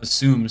just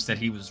assumes that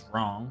he was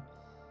wrong,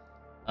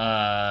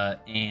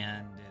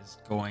 and is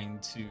going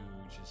to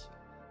just,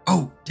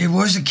 oh, there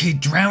was a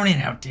kid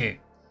drowning out there.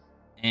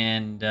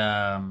 And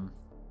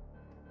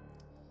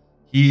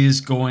he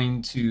is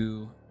going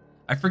to,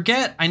 I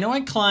forget, I know I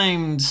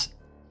climbed,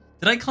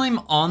 did I climb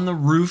on the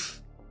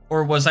roof,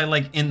 or was I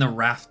like in the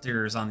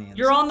rafters on the inside?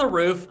 You're on the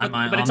roof, Am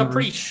I but it's on a the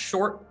pretty roof?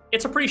 short.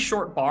 It's a pretty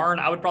short barn.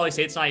 I would probably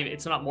say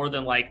it's not more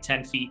than like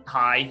 10 feet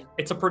high.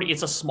 It's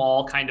a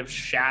small kind of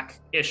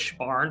shack-ish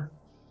barn.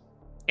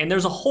 And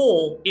there's a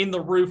hole in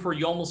the roof where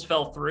you almost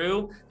fell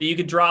through that you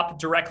could drop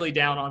directly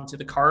down onto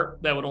the cart.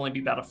 That would only be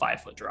about a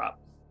 5-foot drop.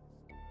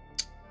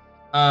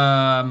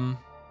 I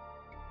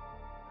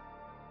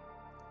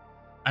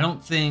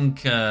don't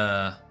think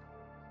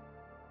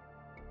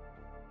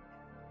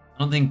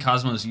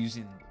Cosmo's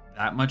using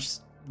that much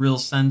real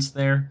sense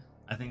there.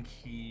 I think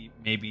he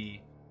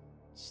maybe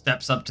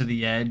steps up to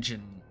the edge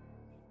and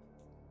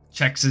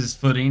checks his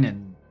footing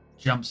and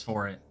jumps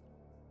for it.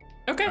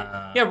 Okay.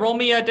 Roll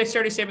me a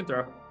dexterity saving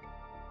throw.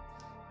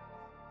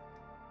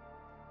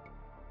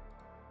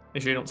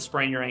 Make sure you don't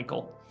sprain your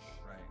ankle.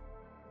 Right.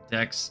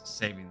 Dex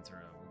saving throw.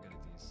 We're good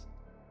at these.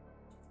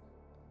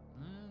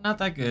 Not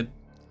that good.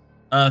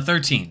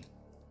 13.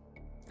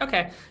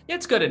 Okay,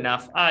 it's good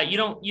enough. You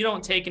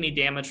don't take any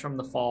damage from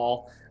the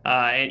fall.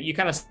 You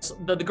kind of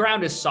the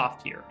ground is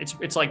soft here.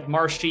 It's like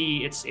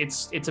marshy.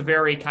 It's a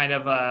very kind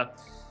of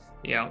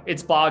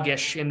it's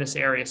boggish in this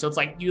area. So it's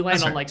like you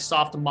land on like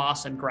soft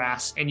moss and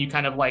grass, and you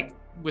kind of like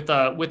with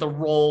a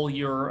roll,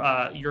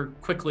 you're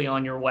quickly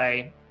on your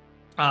way.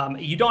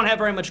 You don't have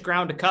very much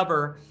ground to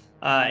cover,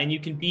 and you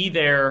can be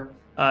there.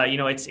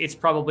 It's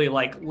probably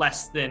like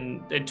less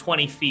than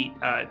 20 feet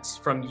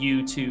from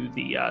you to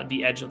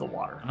the edge of the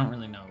water. I don't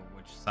really know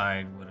which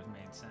side would have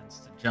made sense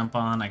to jump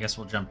on. I guess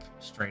we'll jump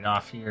straight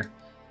off here.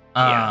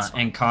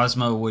 And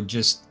Cosmo would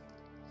just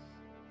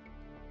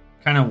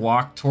kind of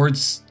walk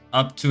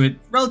up to it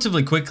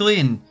relatively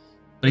quickly,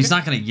 but he's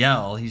not going to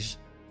yell. He's,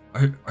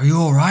 are you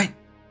all right?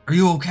 Are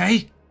you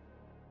okay?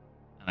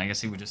 And I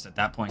guess he would just at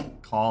that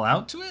point call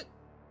out to it.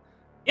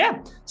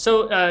 Yeah.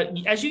 So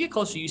as you get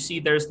closer, you see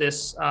there's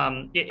this.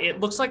 It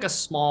looks like a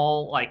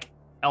small, like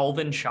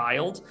elven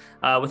child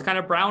with kind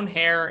of brown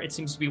hair. It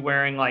seems to be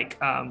wearing like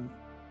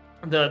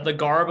the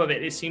garb of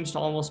it. It seems to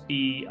almost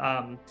be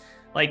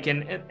like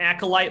an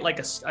acolyte, like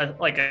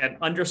an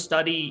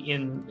understudy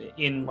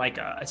in like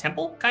a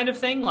temple kind of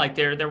thing. Like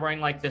they're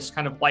wearing like this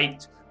kind of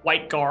white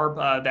garb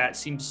that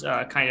seems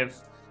kind of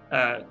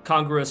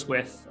congruous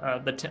with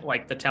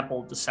the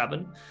Temple of the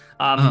Seven,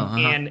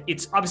 and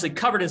it's obviously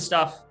covered in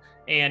stuff.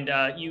 And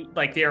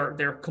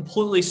they're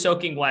completely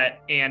soaking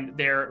wet, and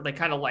they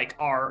kind of like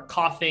are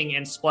coughing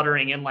and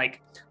spluttering and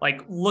like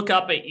look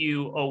up at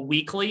you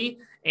weakly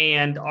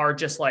and are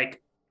just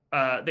like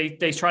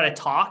they try to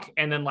talk,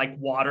 and then like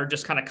more water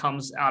kind of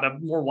comes out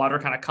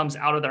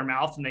of their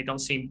mouth, and they don't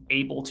seem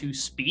able to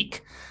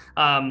speak.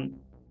 But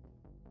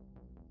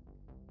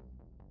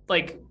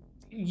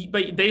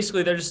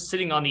basically they're just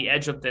sitting on the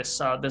edge of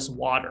this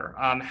water.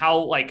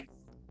 How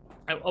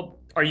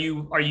are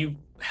you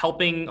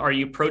helping? Are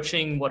you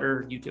approaching? What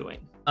are you doing?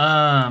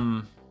 I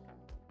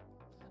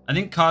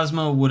think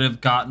Cosmo would have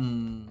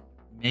gotten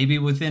maybe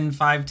within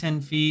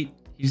 5-10 feet.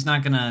 He's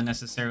not gonna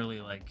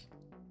necessarily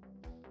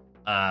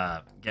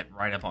get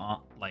right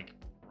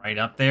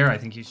up there. I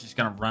think he's just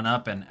gonna run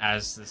up, and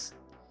as this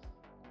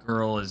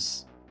girl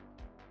is,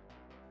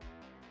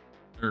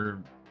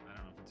 or I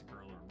don't know if it's a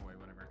girl or a boy,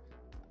 whatever.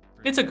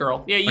 It's a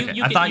girl. Yeah,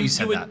 I thought you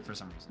said that for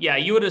some reason. Yeah,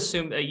 you would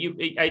assume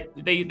that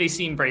they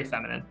seem very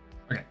feminine.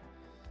 Okay.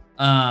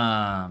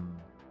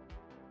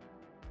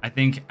 I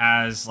think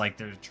as like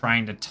they're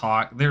trying to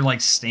talk, they're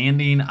like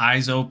standing,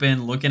 eyes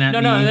open, looking at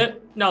me.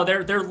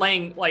 They're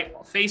laying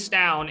like face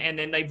down, and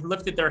then they've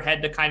lifted their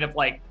head to kind of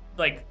like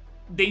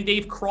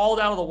they've crawled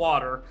out of the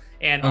water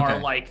and are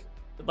like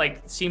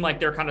seem like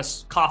they're kind of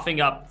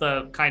coughing up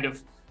the kind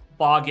of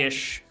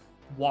boggish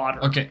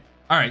water. Okay.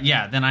 All right.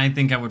 Yeah. Then I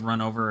think I would run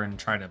over and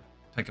try to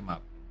pick him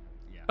up.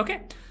 Yeah.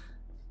 Okay.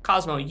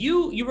 Cosmo,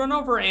 you run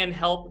over and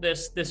help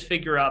this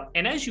figure up,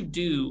 and as you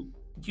do,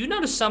 you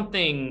notice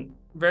something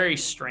very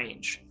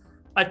strange.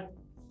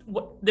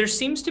 There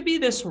seems to be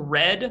this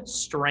red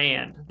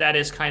strand that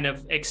is kind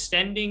of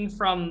extending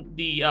from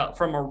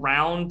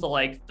around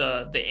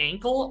the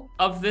ankle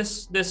of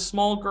this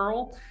small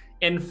girl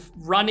and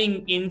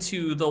running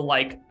into the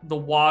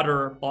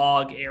water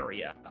bog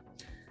area.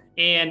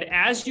 And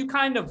as you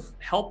kind of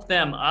help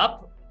them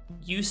up,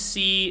 you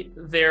see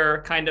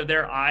their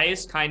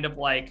eyes kind of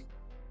like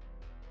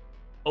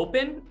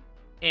open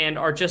and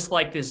are just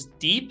like this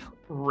deep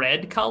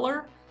red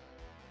color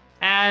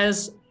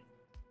as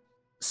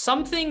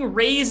something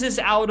raises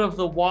out of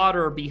the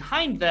water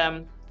behind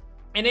them,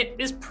 and it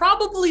is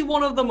probably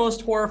one of the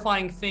most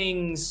horrifying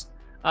things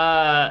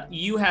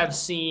you have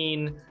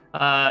seen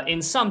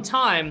in some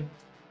time.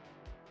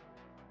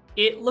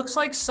 It looks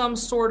like some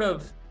sort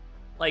of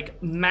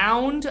like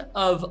mound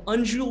of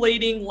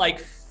undulating like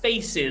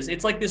faces.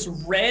 It's like this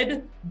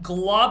red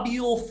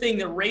globule thing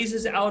that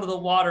raises out of the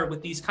water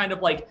with these kind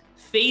of like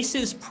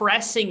faces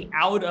pressing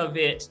out of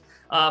it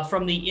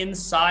from the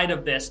inside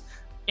of this.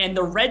 And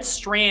the red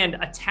strand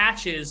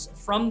attaches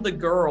from the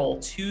girl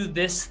to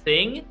this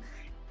thing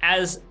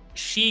as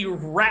she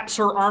wraps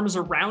her arms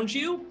around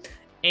you.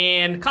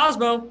 And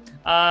Cosmo,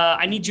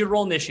 I need you to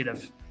roll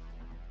initiative.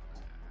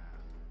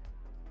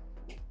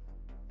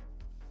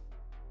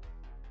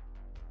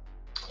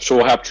 So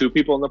we'll have two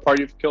people in the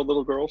party to kill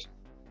little girls?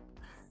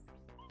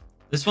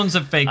 This one's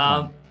a fake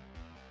one.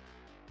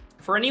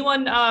 For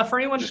anyone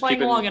just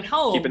playing along at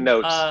home, keeping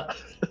notes.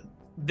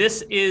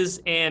 This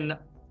is an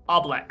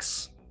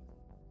Oblex.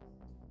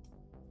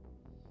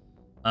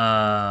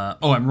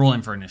 I'm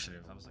rolling for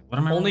initiative. I was like, what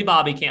am I Only rolling?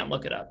 Bobby can't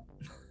look it up.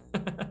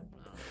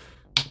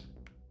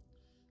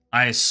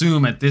 I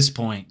assume at this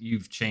point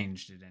you've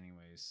changed it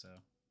anyways,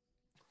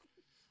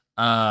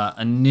 so.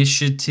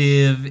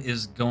 Initiative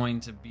is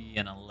going to be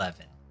an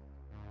 11.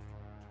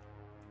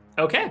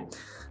 Okay,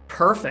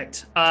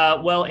 perfect.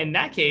 Well, in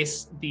that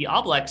case, the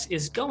Oblex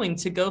is going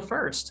to go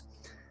first.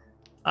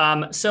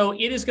 So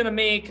it is going to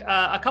make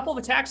a couple of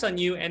attacks on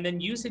you and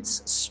then use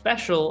its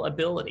special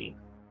ability.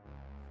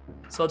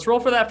 So let's roll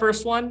for that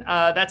first one.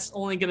 That's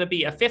only going to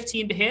be a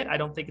 15 to hit. I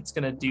don't think it's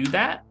going to do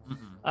that.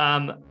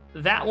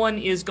 That one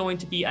is going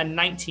to be a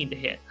 19 to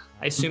hit.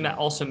 I assume that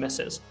also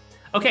misses.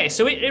 Okay,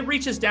 so it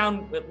reaches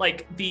down with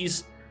like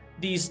these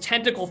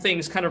tentacle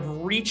things kind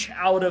of reach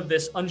out of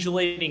this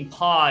undulating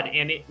pod,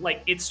 and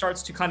it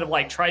starts to kind of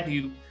like try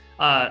to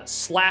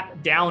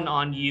slap down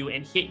on you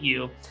and hit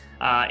you,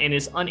 and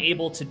is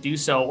unable to do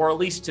so, or at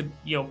least to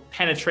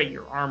penetrate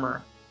your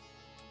armor.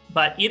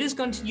 But it is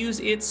going to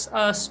use its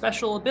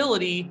special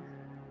ability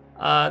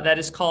that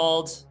is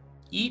called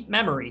Eat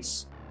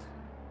Memories.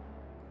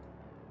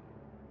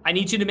 I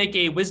need you to make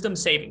a Wisdom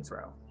saving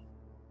throw.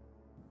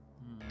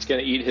 It's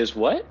gonna eat his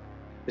what?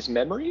 His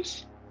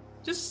memories?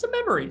 Just some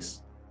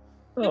memories.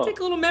 Oh.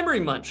 Take a little memory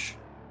munch.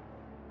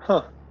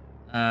 Huh.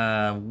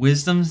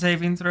 Wisdom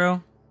saving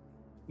throw.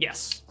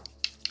 Yes.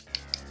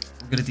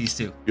 I'm good at these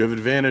two. You have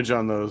advantage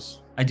on those.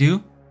 I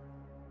do.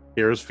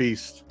 Hero's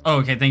Feast. Oh,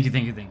 okay. Thank you.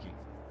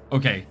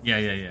 Okay.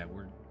 Yeah.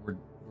 We're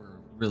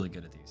really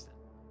good at these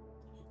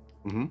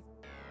then.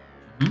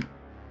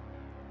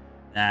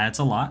 That's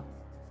a lot.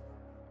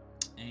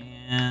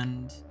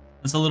 And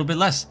that's a little bit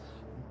less.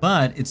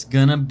 But it's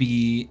gonna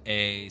be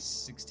a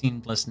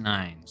 16 plus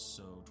 9,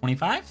 so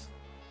 25?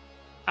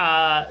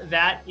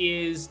 That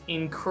is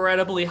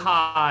incredibly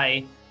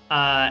high,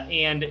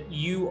 and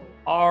you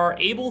are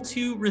able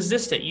to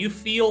resist it. You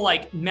feel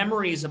like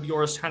memories of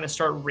yours kind of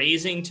start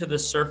raising to the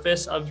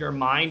surface of your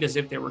mind as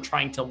if they were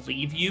trying to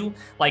leave you,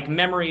 like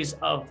memories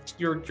of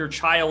your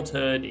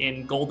childhood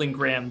in Golden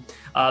Grim,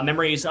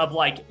 memories of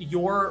like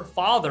your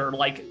father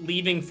like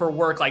leaving for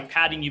work, like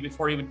patting you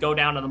before he would go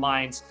down to the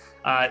mines.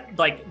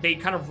 Like they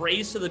kind of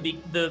raise to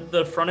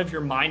the front of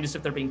your mind as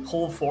if they're being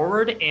pulled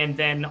forward, and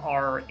then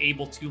are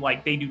able to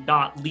like they do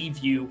not leave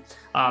you,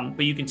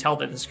 but you can tell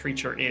that this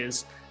creature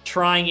is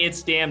trying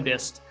its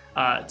damnedest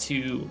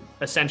to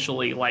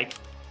essentially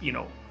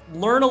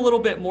learn a little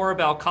bit more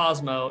about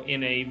Cosmo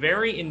in a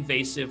very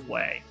invasive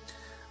way.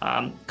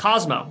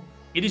 Cosmo,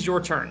 it is your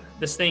turn.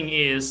 This thing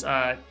is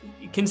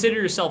consider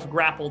yourself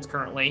grappled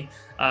currently,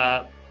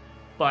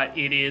 but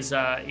it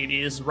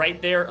is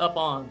right there up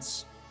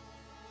ons.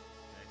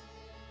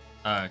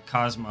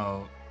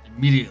 Cosmo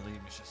immediately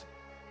was just,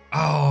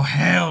 oh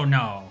hell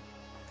no,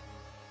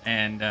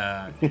 and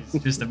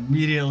he's just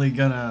immediately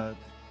gonna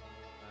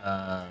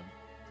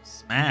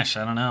smash.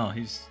 I don't know.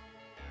 He's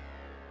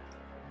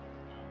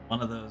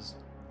one of those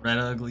red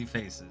ugly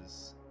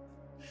faces.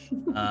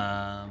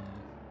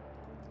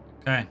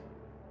 Okay.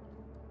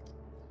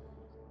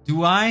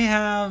 Do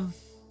I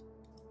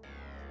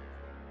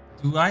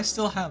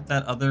still have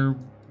that other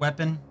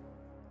weapon?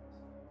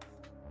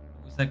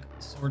 What was that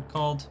sword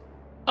called?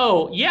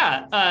 Oh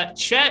yeah,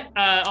 Chet.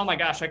 Oh my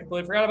gosh, I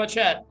completely forgot about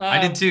Chet. I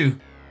did too.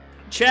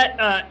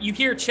 Chet, you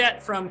hear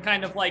Chet from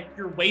kind of like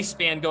your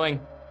waistband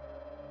going,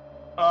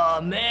 "Oh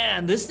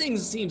man, this thing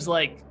seems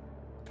like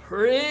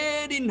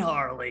pretty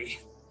gnarly."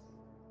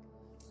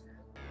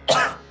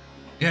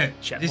 Yeah,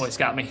 Chet voice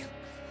got me.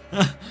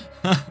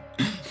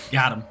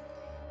 Got him.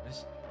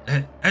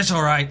 That's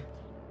all right.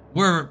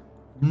 We're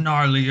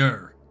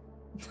gnarlier,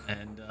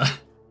 and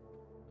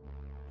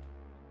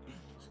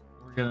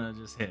we're gonna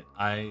just hit.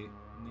 I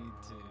need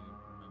to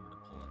remember to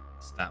pull up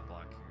the stat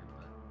block here,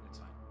 but it's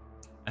fine.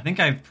 I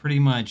think I've pretty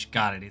much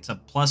got it. It's a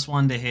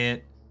 +1 to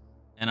hit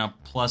and a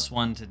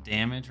 +1 to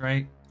damage,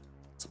 right?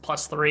 It's a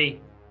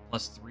 +3.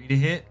 +3 to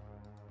hit.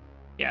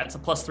 Yeah, it's a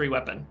 +3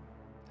 weapon.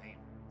 Damn. Okay.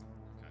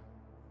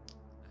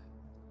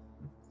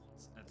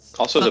 That's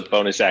Also, the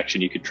bonus action,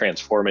 you could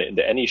transform it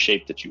into any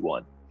shape that you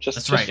want.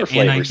 Just right. for And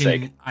flavor's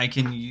sake. I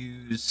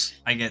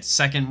get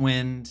second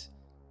wind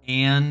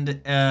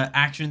and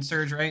action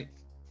surge, right?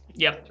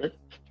 Yep.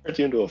 Turns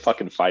you into a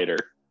fucking fighter.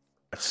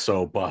 That's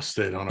so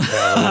busted on a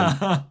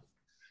paladin.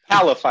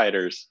 Pala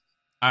fighters.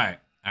 All right.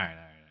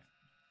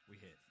 We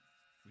hit.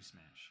 We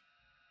smash.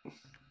 That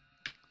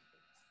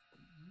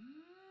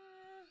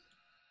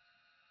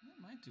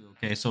might do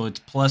okay. So it's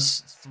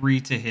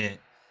 +3 to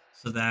hit.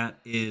 So that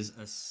is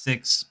a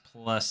 6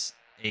 +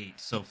 8.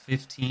 So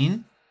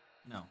 15?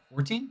 No,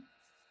 14?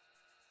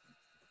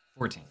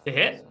 14. To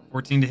hit?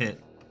 14 to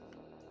hit.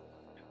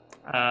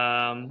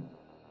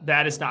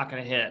 That is not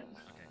going to hit.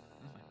 Okay.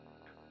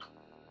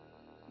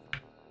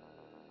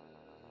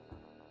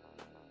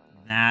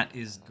 That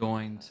is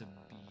going to be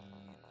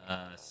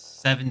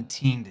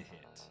 17 to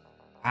hit.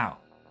 Wow.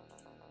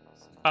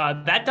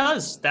 That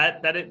does.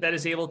 That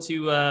is able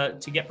to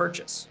get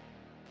purchase.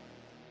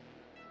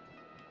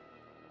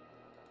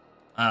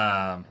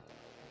 I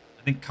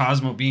think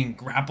Cosmo being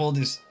grappled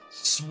is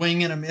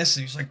swing and a miss,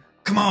 and he's like,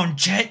 "Come on,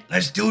 Chet,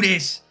 let's do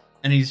this!"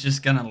 And he's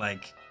just gonna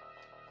like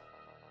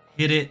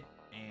hit it,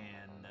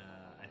 and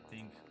I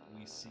think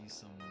we see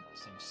some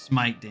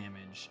smite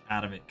damage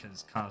out of it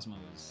because Cosmo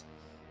is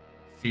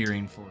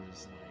fearing for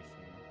his life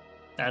here.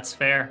 That's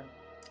fair.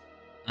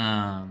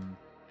 I've done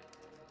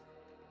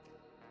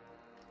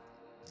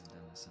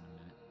this in a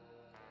minute.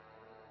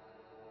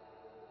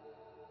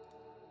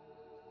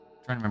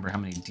 I'm trying to remember how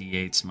many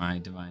d8s my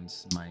divine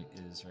smite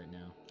is right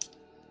now.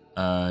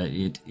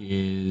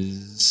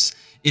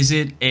 Is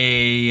it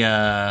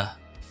a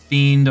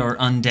fiend or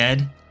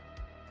undead?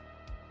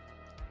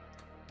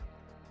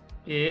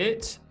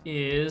 It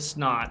is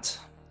not.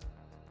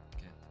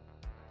 Okay.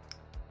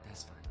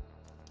 That's fine.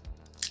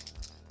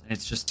 And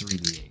it's just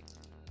 3d8.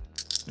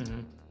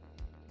 Mm-hmm.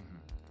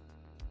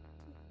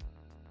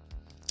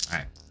 All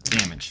right,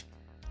 damage.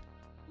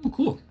 Ooh,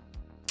 cool.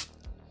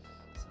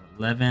 So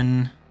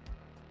 11.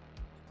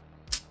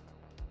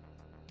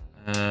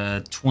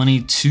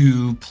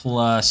 22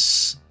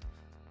 plus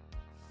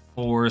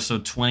 4, so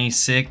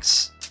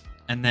 26.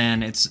 And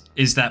then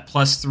is that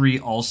plus 3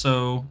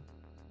 also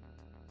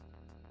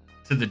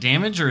to the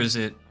damage, or is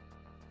it?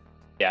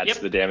 Yeah, it's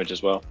Yep. the damage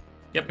as well.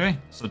 Okay,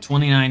 so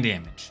 29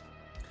 damage.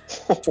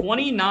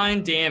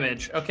 29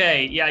 damage.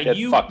 Okay, yeah,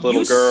 Get fucked,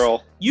 little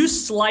girl. You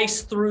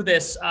slice through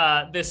this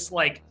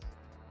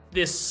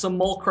this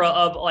simulacra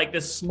of like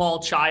this small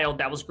child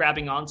that was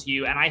grabbing onto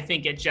you, and I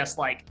think it just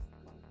like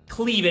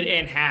cleave it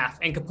in half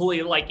and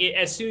completely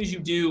as soon as you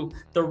do,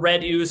 the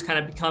red ooze kind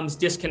of becomes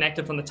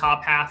disconnected from the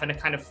top half and it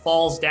kind of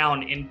falls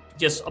down and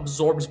just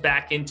absorbs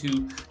back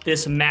into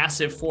this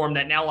massive form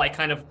that now like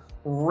kind of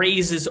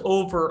raises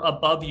over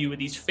above you with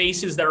these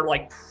faces that are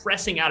like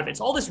pressing out of it.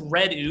 It's all this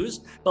red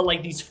ooze, but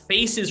like these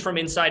faces from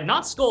inside,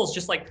 not skulls,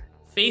 just like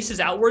faces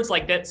outwards,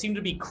 like that seem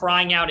to be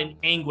crying out in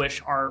anguish,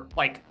 are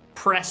like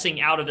pressing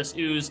out of this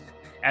ooze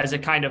as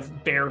it kind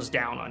of bears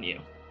down on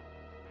you.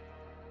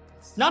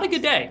 Not a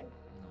good day.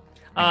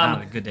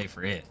 Not a good day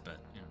for it, but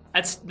you know.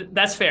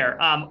 That's fair.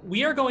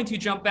 We are going to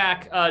jump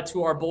back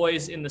to our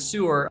boys in the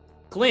sewer.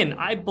 Glenn,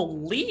 I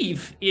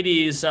believe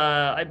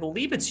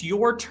it's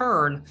your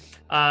turn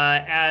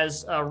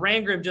as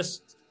Rangrim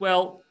just,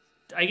 well,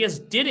 I guess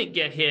didn't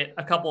get hit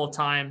a couple of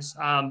times,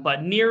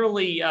 but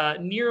nearly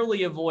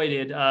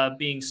avoided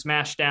being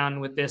smashed down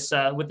with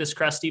this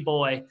crusty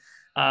boy.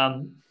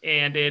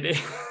 And it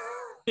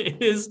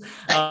it is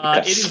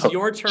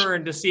your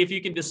turn to see if you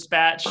can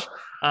dispatch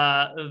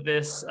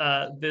this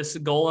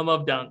golem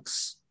of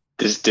dunks.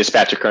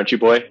 Dispatch a crunchy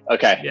boy.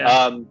 Okay.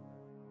 Yeah.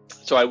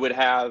 So I would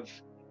have.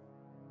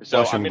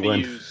 So Flush I'm him,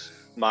 going to Glenn. use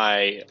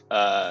my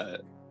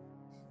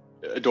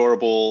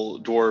adorable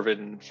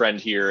dwarven friend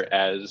here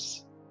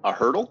as a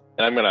hurdle,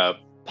 and I'm going to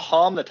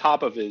palm the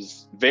top of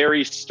his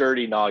very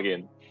sturdy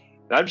noggin.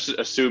 And I'm just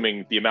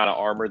assuming the amount of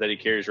armor that he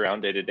carries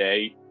around day to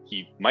day,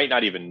 he might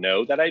not even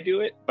know that I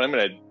do it, but I'm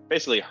going to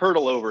basically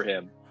hurdle over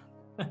him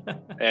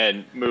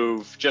and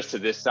move just to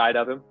this side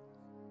of him.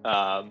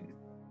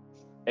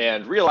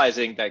 And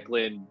realizing that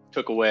Glenn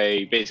took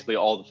away basically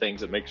all the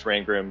things that makes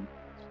Rangrim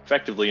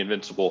effectively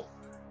invincible,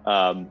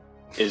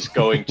 is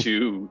going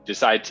to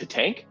decide to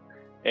tank,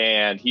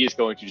 and he is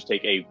going to just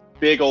take a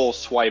big old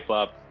swipe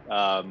up.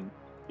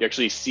 You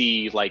actually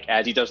see, like,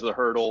 as he does the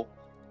hurdle,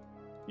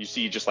 you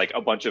see just like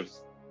a bunch of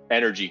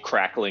energy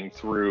crackling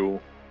through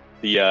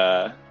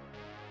the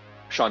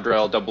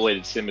Chandrel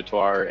double-bladed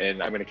scimitar,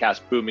 and I'm going to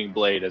cast Booming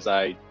Blade as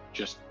I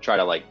just try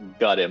to like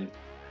gut him.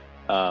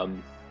 So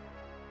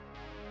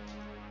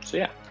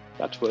yeah,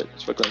 that's what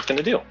Glenn's going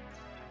to do.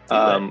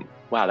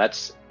 Wow,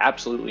 that's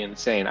absolutely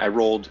insane. I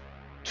rolled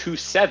 2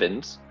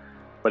 7s,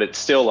 but it's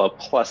still a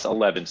plus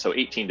 11, so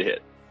 18 to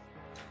hit.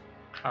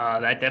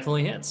 That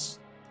definitely hits.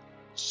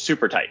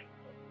 Super tight.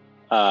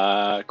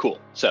 Cool.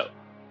 So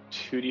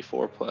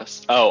 2d4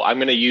 plus. Oh, I'm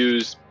going to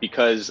use,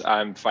 because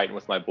I'm fighting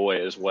with my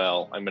boy as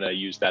well, I'm going to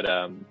use that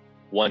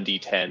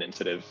 1d10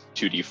 instead of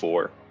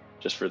 2d4,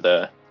 just for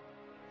the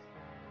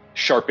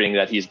sharpening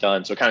that he's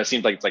done. So it kind of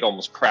seems like it's like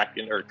almost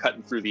cracking or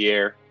cutting through the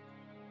air.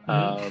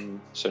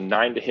 So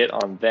 9 to hit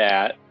on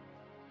that.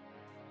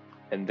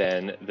 And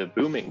then the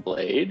Booming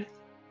Blade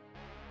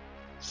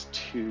is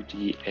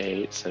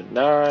 2d8, so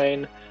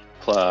 9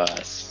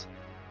 plus,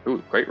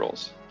 ooh, great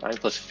rolls. 9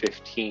 plus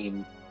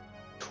 15,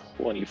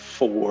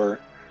 24.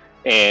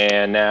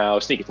 And now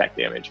sneak attack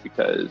damage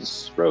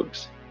because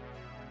rogues.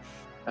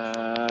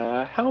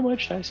 How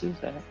much dice is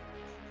that?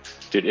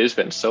 Dude, it has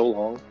been so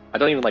long. I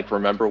don't even like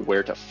remember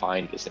where to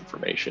find this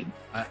information.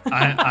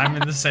 I'm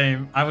in the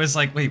same. I was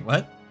like, wait,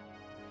 what?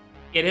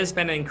 It has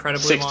been an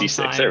incredibly 66,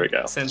 long time there we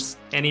go. since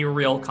any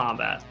real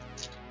combat.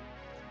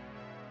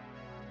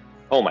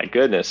 Oh my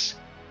goodness.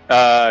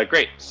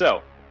 Great.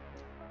 So,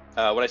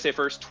 what I say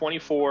first,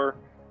 24,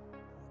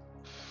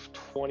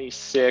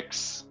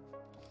 26,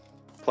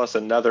 plus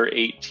another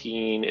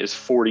 18 is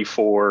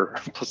 44,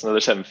 plus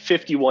another 7,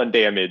 51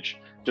 damage,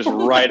 just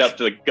right up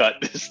to the gut,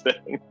 this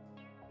thing.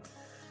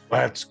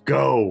 Let's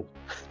go.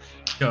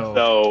 Go.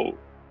 So,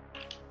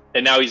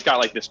 and now he's got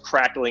like this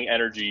crackling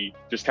energy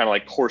just kind of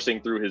like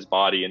coursing through his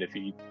body, and if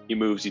he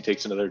moves, he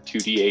takes another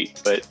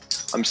 2d8,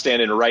 but I'm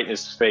standing right in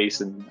his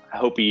face, and I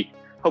hope he's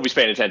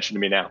paying attention to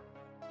me now.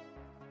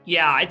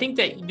 Yeah, I think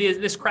that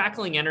this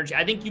crackling energy,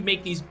 I think you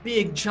make these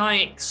big,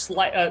 giant,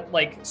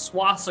 like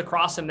swaths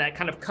across him that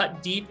kind of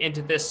cut deep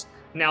into this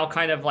now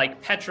kind of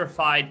like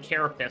petrified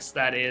carapace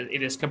that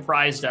it is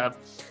comprised of.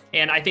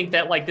 And I think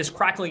that like this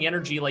crackling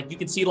energy, like you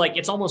can see like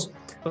it's almost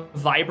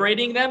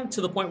vibrating them to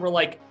the point where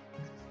like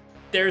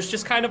there's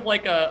just kind of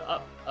like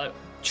a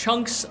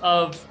chunks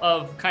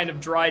of kind of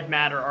dried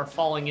matter are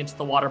falling into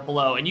the water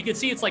below, and you can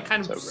see it's like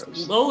kind of gross.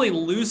 slowly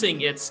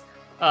losing its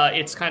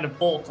kind of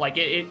bulk. Like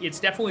it's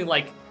definitely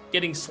like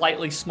getting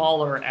slightly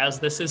smaller as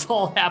this is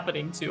all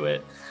happening to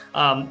it.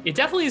 It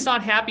definitely is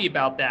not happy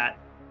about that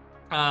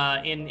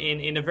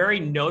in a very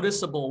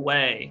noticeable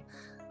way.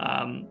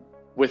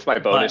 With my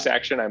bonus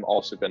action, I'm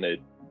also going to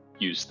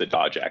use the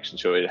dodge action,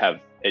 so it would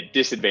have a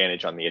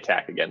disadvantage on the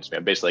attack against me.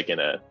 I'm basically like in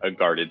a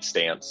guarded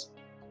stance.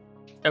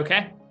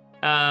 Okay.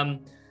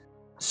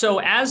 So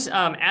as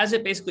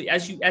it basically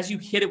as you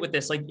hit it with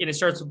this, like, and it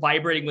starts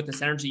vibrating with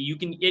this energy,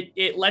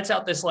 it lets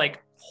out this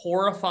like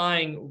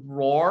horrifying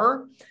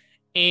roar,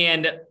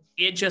 and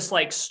it just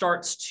like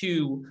starts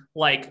to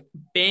like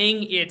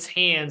bang its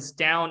hands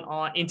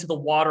down into the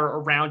water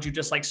around you,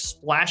 just like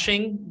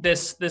splashing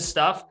this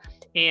stuff.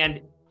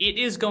 And it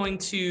is going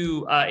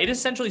to it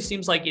essentially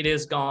seems like it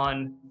is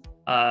gone,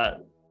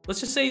 let's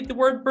just say the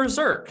word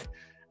berserk.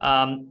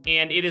 And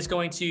it is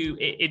going to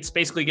it's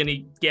basically going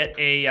to get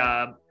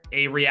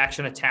a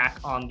reaction attack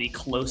on the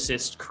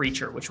closest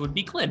creature, which would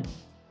be Glyn.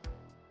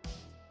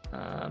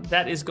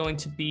 That is going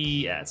to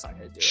be it's not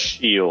going to do it.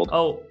 Shield.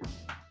 Oh,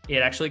 it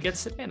actually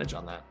gets advantage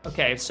on that.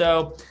 Okay,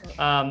 so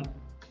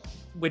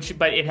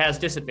but it has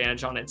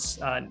disadvantage on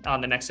its on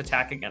the next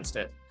attack against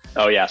it.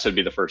 Oh yeah, so it'd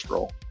be the first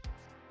roll.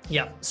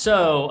 Yeah.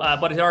 So,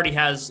 but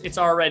it's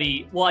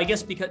already, well, I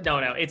guess because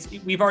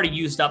we've already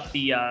used up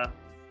the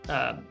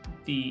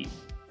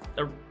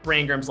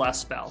Rangrim's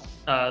last spell,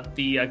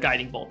 the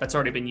guiding bolt. That's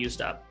already been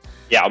used up.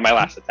 Yeah, on my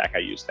last attack, I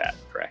used that.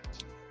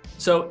 Correct.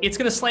 So it's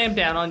going to slam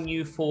down on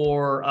you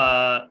for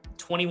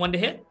 21 to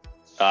hit.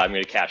 I'm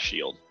going to cast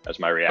shield as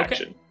my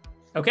reaction.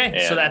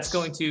 Okay. So that's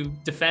going to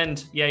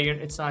defend. Yeah,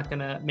 it's not going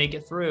to make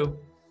it through.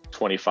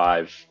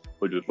 25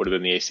 would have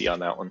been the AC on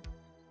that one.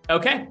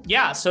 Okay,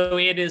 yeah, so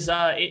it is,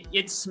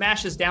 it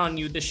smashes down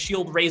you, the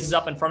shield raises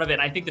up in front of it,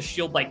 and I think the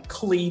shield, like,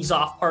 cleaves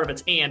off part of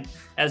its hand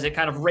as it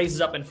kind of raises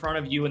up in front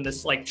of you, and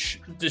this, like,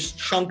 this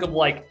chunk of,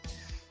 like,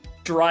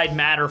 dried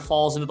matter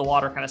falls into the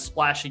water, kind of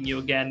splashing you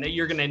again.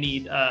 You're going to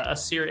need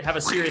have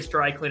a serious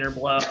dry cleaner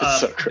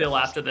bill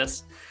after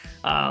this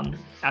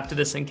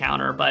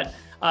encounter. But,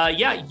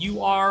 yeah,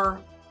 you are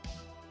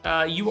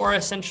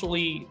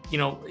essentially,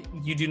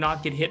 you do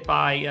not get hit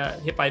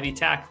by the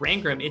attack.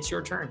 Rangrim, it's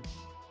your turn.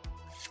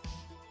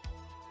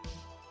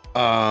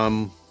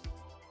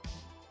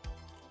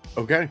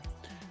 Okay.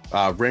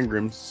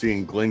 Rangrim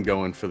seeing Glyn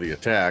going for the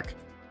attack,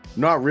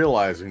 not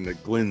realizing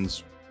that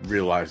Glyn's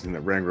realizing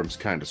that Rangrim's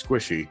kind of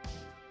squishy.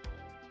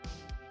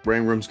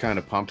 Rangrim's kind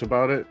of pumped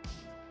about it,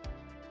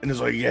 and is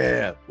like,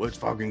 "Yeah, let's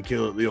fucking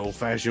kill it the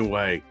old-fashioned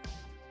way.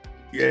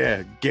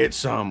 Yeah, get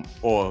some."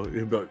 Or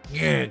he'll be like,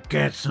 "Yeah,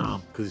 get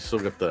some," because he's still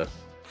got the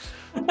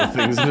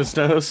things in his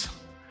nose.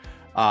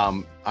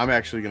 I'm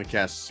actually going to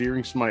cast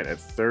Searing Smite at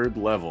 3rd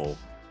level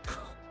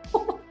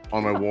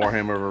on my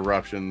Warhammer of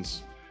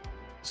Eruptions,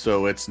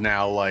 so it's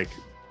now like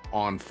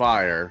on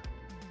fire,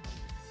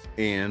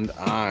 and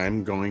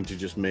I'm going to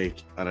just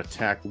make an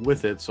attack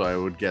with it, so I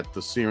would get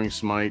the Searing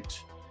Smite,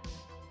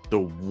 the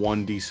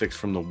 1d6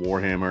 from the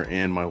Warhammer,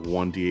 and my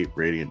 1d8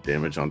 radiant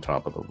damage on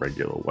top of the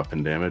regular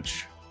weapon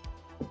damage.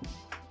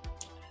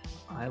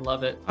 I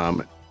love it.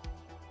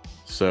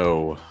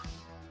 So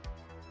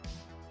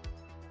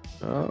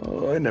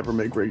I never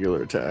make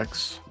regular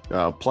attacks.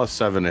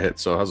 +7 to hit,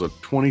 so how's a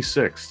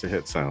 26 to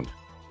hit sound?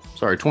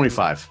 Sorry,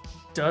 25.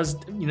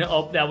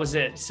 That was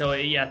it. So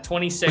yeah,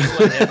 26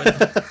 would hit.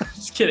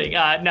 Just kidding.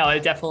 No,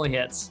 it definitely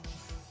hits.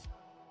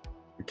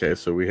 Okay,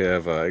 so we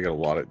have I got a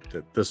lot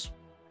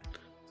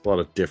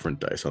of different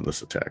dice on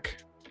this attack.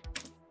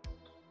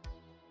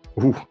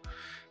 Ooh,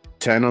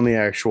 10 on the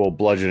actual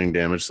bludgeoning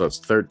damage, so that's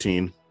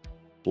 13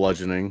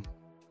 bludgeoning.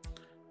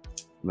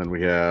 And then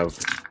we have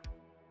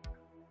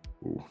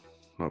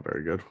not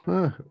very good.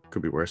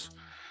 Could be worse.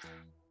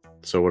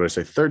 So what did I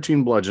say?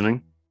 13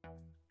 bludgeoning,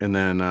 and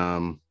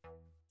then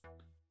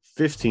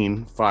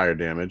 15 fire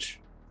damage.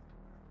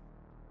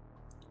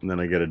 And then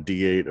I get a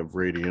D8 of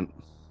radiant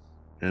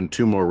and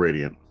 2 more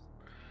radiant.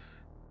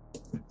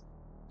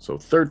 So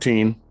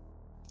 13,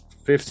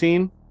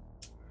 15,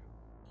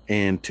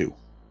 and 2.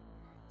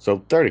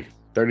 So 30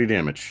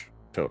 damage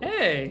total.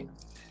 Hey.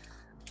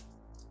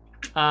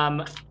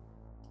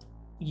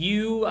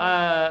 You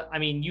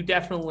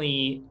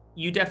definitely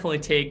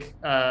take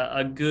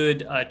a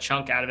good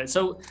chunk out of it.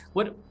 So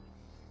that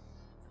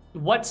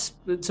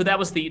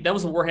was the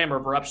Warhammer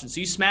of Eruption. So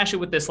you smash it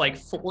with this like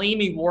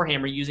flaming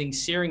Warhammer using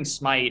Searing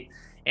Smite,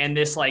 and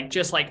this like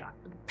just like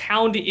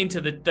pound it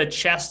into the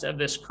chest of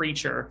this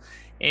creature.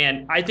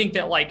 And I think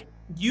that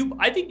you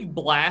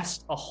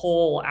blast a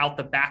hole out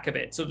the back of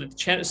it, so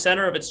the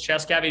center of its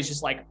chest cavity is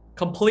just like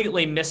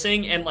completely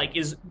missing, and like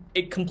is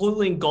it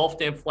completely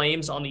engulfed in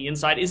flames on the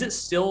inside. Is it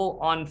still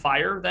on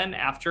fire then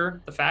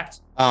after the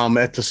fact?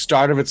 At the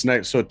start of its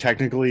next, so it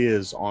technically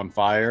is on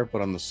fire,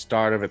 but on the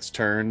start of its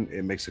turn,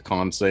 it makes a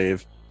con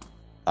save.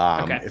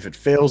 Okay. If it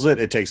fails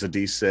it takes a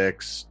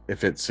D6.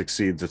 If it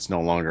succeeds, it's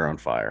no longer on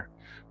fire.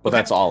 But okay.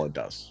 That's all it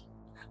does.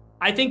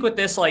 I think with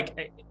this,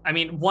 like, I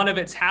mean,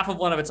 half of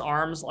one of its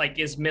arms, like,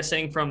 is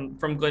missing from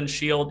Glenn's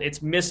shield.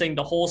 It's missing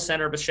the whole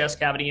center of its chest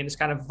cavity, and it's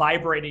kind of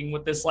vibrating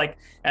with this, like,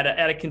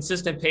 at a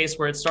consistent pace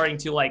where it's starting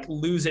to, like,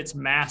 lose its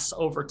mass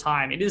over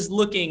time. It is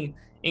looking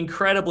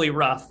incredibly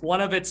rough.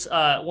 One of its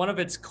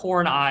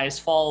corn eyes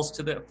falls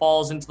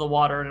into the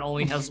water and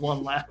only has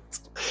one left.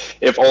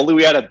 If only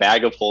we had a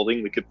bag of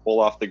holding, we could pull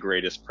off the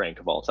greatest prank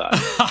of all time.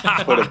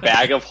 Put a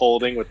bag of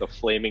holding with a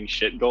flaming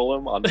shit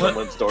golem on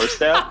someone's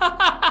doorstep.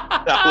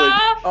 That would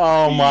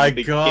Oh be my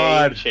the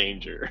god. game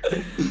changer.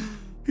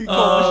 He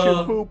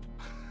called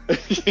the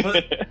shit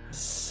poop.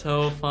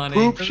 So funny.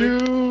 Poop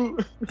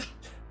shoot.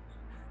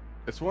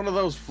 It's one of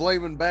those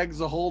flaming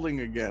bags of holding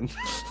again.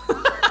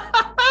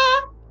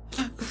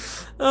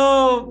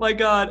 Oh my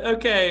god.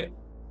 Okay.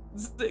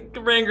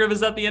 Rangrim, is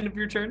that the end of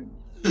your turn?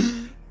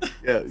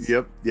 Yeah,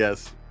 yep,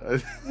 yes.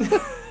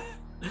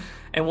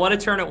 And what a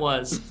turn it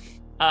was.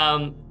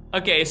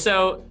 Okay,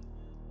 so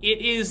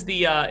it's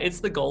the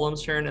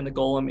golem's turn, and the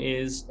golem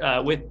is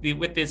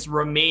with its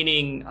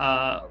remaining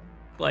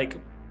like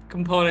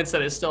components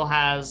that it still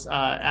has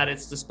at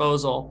its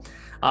disposal.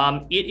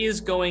 It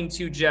is going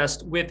to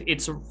just, with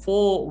its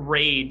full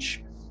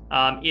rage,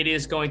 it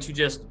is going to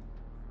just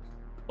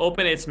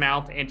open its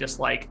mouth and just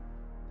like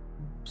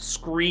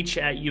screech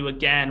at you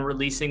again,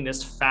 releasing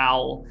this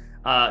foul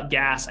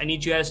gas. I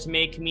need you guys to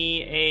make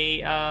me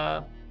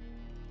a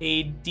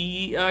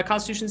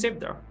Constitution saving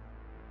throw.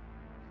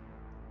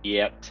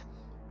 Yep.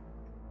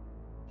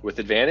 With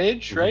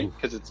advantage, right?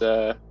 Because it's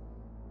a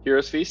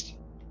Hero's Feast.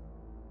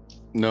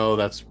 No,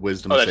 that's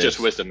wisdom. Oh, that's saves.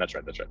 just wisdom. That's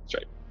right.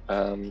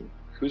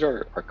 Who's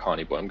our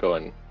Connie boy? I'm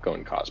going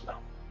Cosmo.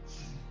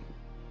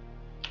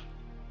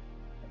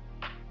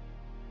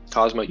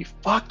 Cosmo, you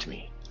fucked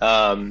me.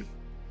 10.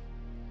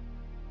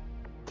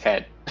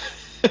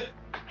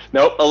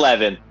 Nope,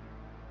 11.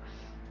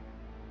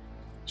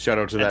 Shout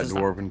out to that does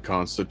not- dwarven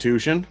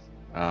constitution.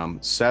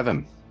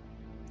 7.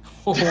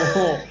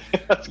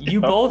 You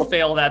both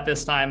fail that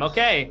this time.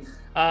 Okay.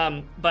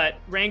 But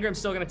Rangrim's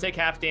still going to take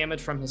half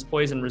damage from his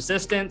poison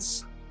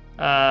resistance.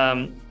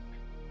 That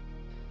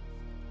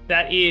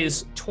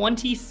is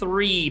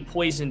 23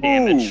 poison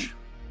damage.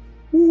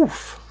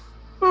 Oof.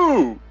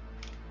 Ooh.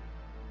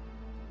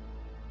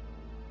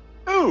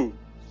 Ooh.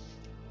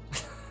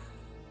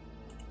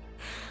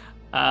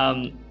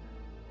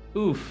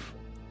 Oof.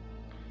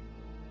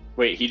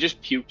 Wait, he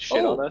just puked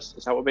shit on us?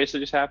 Is that what basically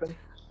just happened?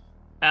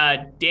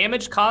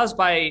 Damage caused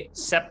by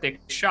septic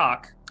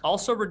shock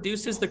also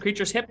reduces the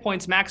creature's hit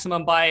points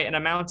maximum by an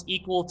amount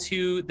equal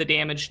to the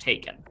damage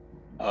taken.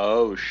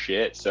 Oh,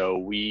 shit. So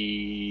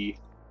we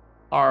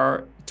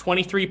are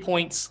 23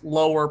 points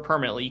lower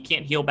permanently. You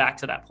can't heal back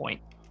to that point.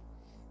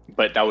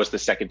 But that was the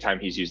second time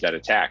he's used that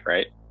attack,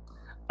 right?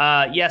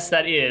 Yes,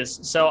 that is.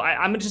 So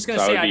I'm just going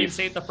to say I didn't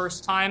say it the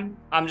first time.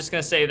 I'm just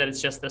going to say that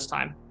it's just this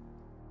time.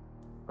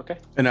 Okay.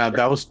 And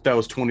that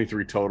was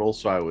 23 total,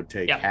 so I would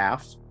take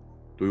half.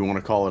 Do we want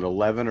to call it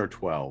 11 or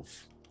 12?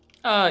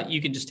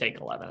 You can just take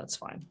 11. That's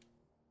fine.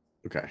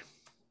 Okay.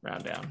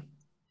 Round down.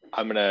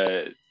 I'm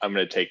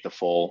gonna take the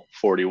full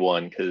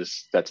 41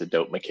 because that's a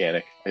dope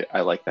mechanic.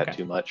 I like that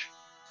too much.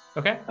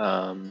 Okay.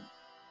 I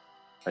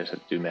just have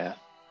to do math.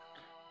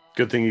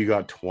 Good thing you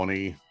got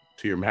 20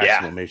 to your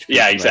maximum HP.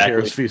 Yeah, from that exactly.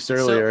 Hero's Feast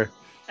earlier.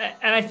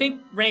 And I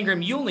think,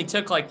 Rangrim, you only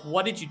took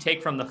what did you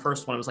take from the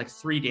first one? It was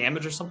 3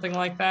 damage or something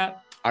like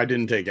that? I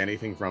didn't take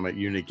anything from it.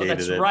 You negated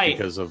that's it right.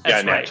 because of...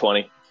 That's nat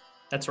 20.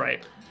 That's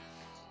right.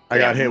 I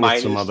got hit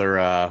with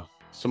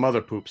some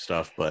other poop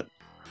stuff, but...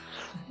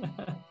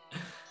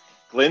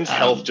 Glenn's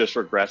health just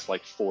regressed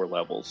 4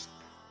 levels.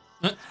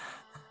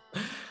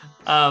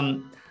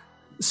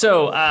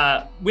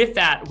 So with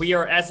that, we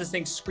are, as this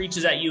thing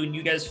screeches at you and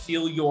you guys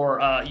feel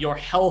your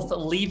health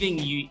leaving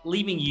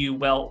you,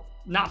 well,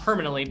 not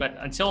permanently, but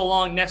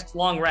until next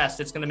long rest,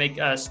 it's going to make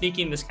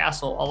sneaking this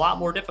castle a lot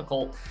more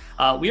difficult.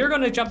 We are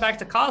going to jump back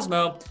to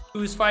Cosmo,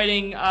 who's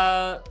fighting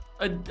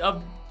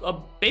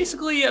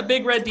basically a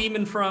big red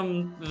demon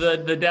from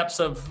the depths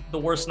of the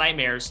worst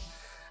nightmares.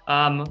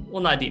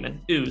 Well, not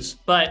demon, ooze,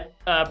 but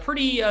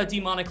pretty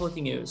demonic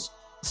looking ooze.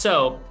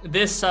 So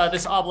this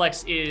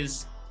Oblex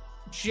is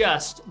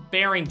just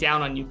bearing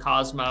down on you,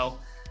 Cosmo,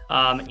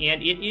 and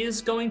it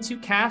is going to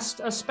cast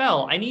a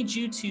spell. I need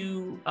you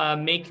to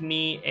make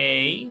me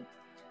a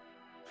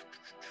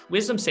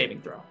wisdom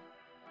saving throw.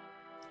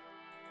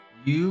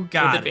 You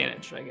got with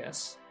advantage, I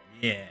guess.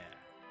 Yeah,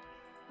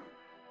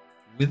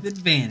 with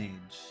advantage.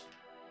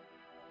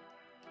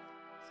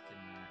 Let's get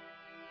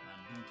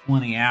my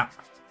D20 out.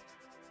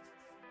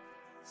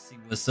 See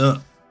what's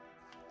up.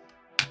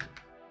 That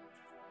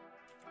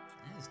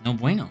is no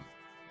bueno. I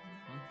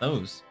don't want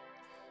those.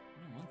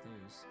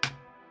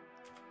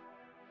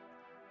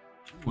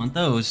 Want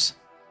those.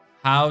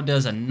 How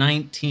does a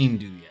 19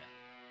 do ya?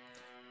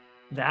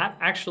 That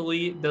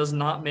actually does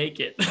not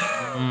make it.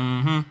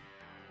 Mm-hmm.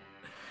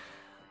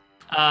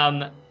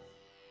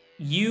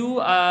 You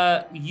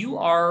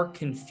are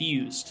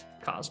confused,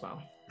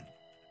 Cosmo.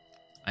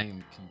 I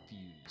am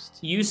confused.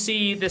 You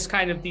see this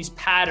kind of these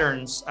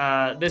patterns.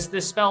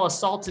 This spell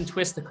assaults and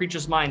twists the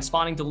creature's mind,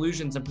 spawning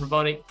delusions and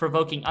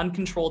provoking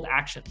uncontrolled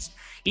actions.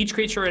 Each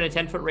creature in a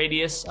 10-foot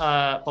radius.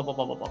 Blah blah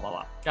blah blah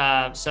blah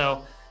blah.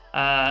 So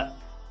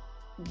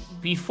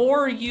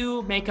before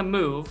you make a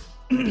move,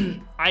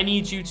 I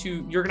need you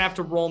to. You're gonna have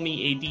to roll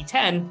me a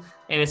d10,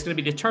 and it's gonna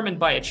be determined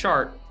by a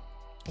chart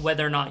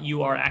whether or not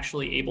you are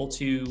actually able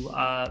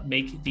to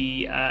make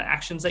the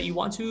actions that you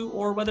want to,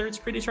 or whether it's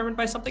predetermined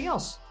by something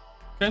else.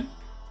 Okay.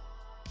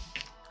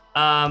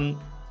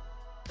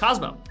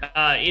 Cosmo,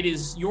 it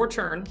is your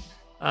turn.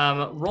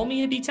 Roll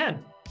me a d10.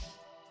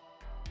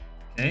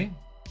 Okay.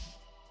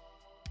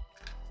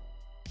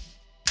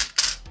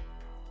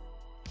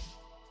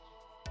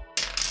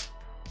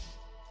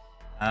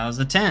 That was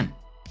a 10.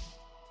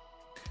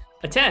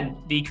 A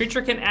 10. The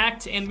creature can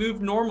act and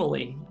move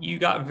normally. You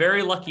got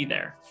very lucky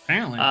there.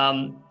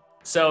 Apparently.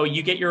 So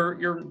you get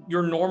your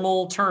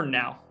normal turn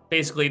now.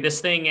 Basically, this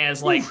thing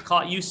has like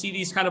caught. You see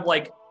these kind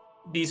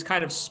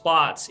of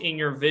spots in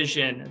your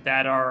vision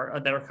that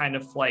are kind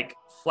of like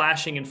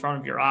flashing in front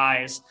of your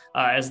eyes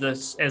as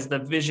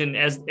the vision,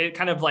 as it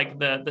kind of like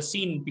the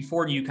scene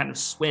before you kind of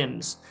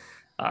swims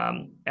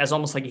as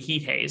almost like a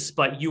heat haze,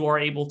 but you are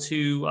able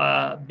to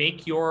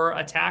make your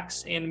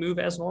attacks and move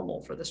as normal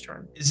for this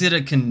turn. Is it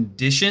a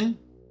condition?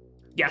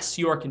 Yes,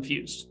 you are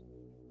confused.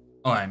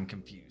 Oh, I'm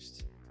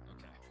confused.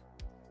 Okay.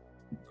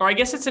 Or I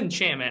guess it's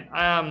enchantment.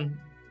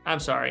 I'm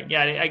sorry.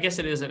 Yeah, I guess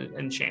it is an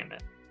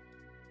enchantment.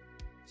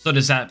 So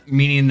does that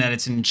mean that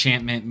it's an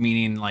enchantment,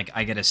 meaning like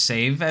I get a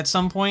save at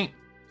some point?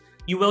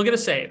 You will get a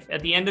save.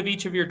 At the end of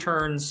each of your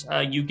turns,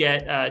 you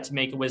get to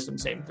make a wisdom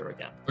saving throw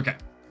again. Okay.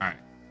 All right.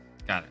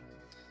 Got it.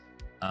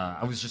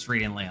 I was just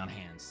reading Lay on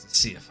Hands to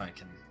see if I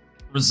can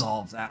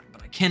resolve that,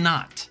 but I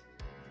cannot.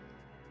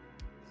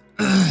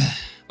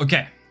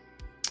 Okay.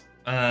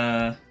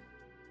 And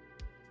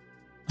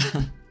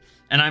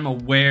I'm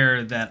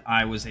aware that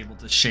I was able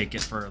to shake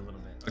it for a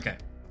little bit. Okay.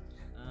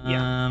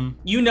 Yeah.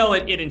 You know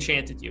it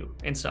enchanted you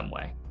in some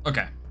way.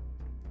 Okay.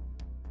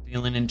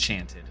 Feeling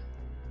enchanted.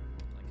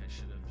 Like I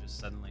should have just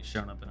suddenly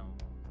shown up in a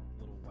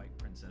little white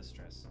princess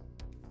dress.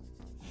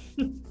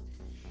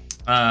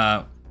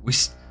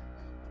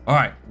 All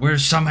right, we're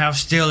somehow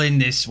still in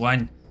this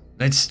one.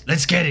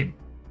 Let's get him,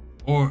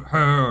 or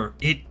her.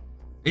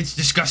 It's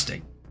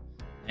disgusting.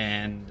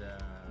 And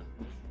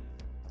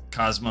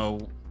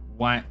Cosmo,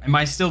 why am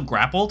I still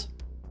grappled?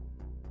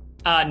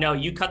 No,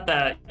 you cut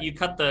the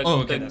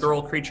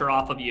girl creature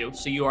off of you,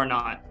 so you are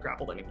not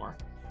grappled anymore.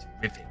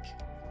 Terrific.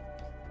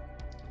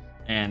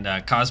 And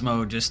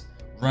Cosmo just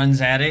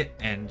runs at it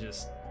and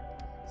just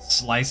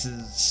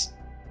slices.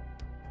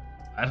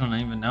 I don't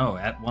even know,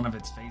 at one of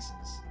its faces.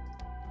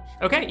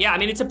 Okay, yeah, I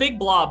mean, it's a big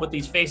blob with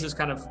these faces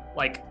kind of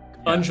like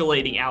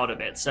undulating out of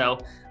it. So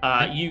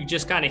you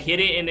just kind of hit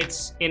it in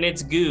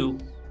its goo.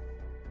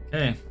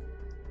 Okay,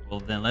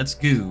 well then let's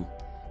go.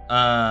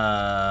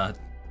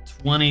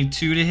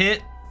 22 to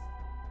hit.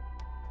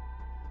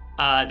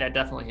 That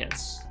definitely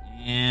hits.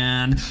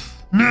 And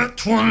net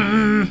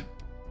 20.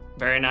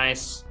 Very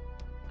nice.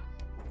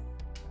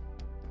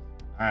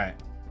 All right,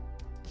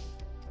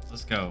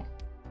 let's go.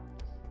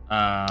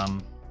 All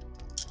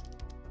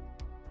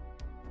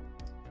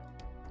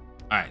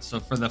right, so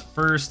for the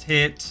first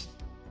hit,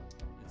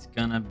 it's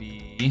gonna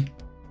be...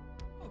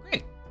 Oh,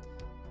 great.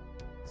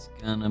 It's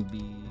gonna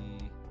be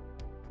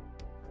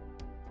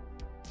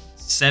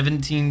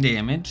 17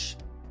 damage.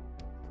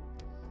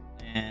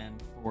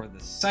 And for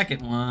the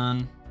second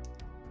one,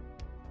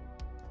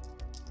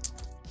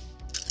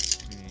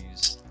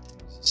 use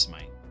a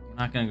smite. We're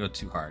not gonna go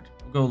too hard.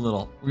 We'll go a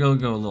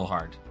little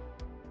hard.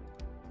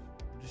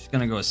 We're just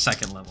gonna go a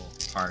second level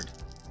hard.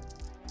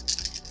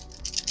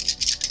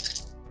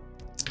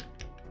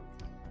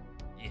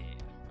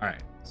 All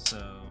right,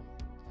 so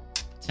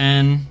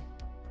 10,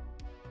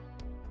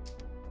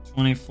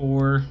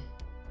 24,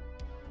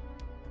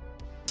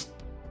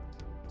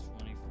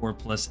 24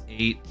 plus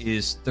 8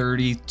 is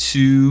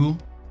 32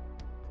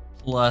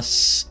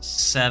 plus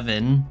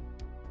 7.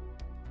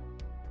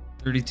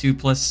 32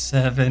 plus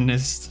 7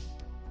 is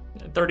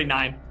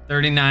 39.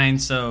 39,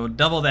 so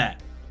double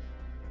that.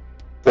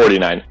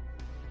 49.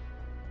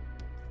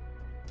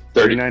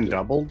 39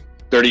 doubled?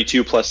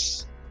 32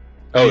 plus...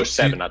 Oh,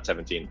 7, not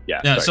 17.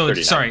 Yeah, No, sorry,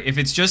 so sorry, if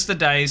it's just the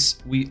dice,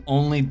 we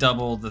only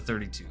double the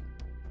 32.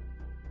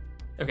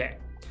 Okay.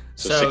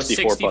 So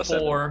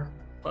 64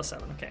 plus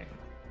 7. Okay.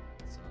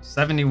 So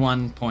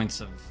 71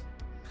 points of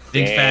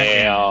big fat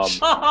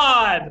damage.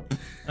 God!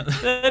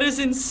 That is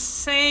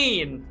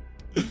insane.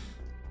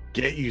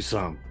 Get you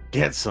some.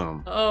 Get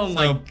some. Oh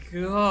my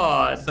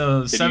god.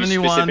 So Did you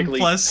 71 specifically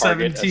plus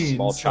target 17. a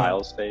small so-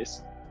 child's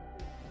face?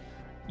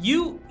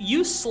 You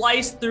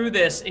slice through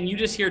this and you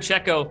just hear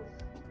Chet go,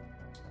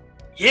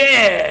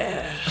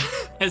 yeah,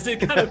 as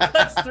it kind of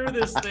cuts through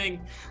this thing,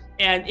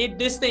 and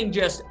this thing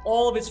just,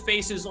 all of its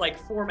faces like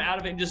form out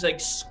of it and just like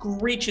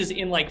screeches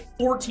in like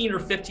 14 or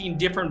 15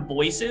 different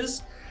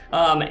voices.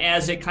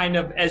 as you kind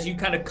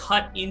of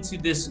cut into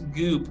this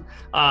goop,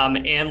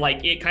 and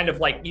like it kind of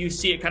like you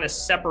see it kind of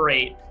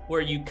separate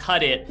where you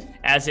cut it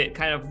as it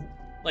kind of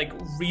like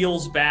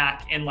reels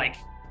back, and like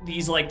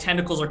these like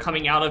tentacles are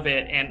coming out of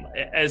it, and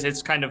as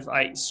it's kind of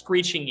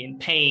screeching in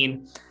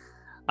pain.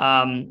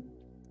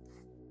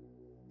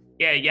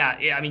 Yeah.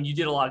 I mean, you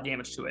did a lot of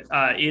damage to it.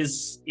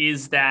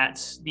 Is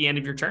that the end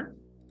of your turn?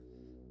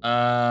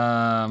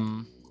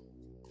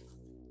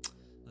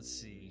 Let's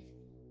see.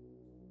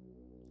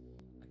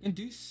 I can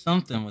do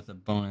something with a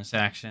bonus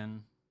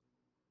action.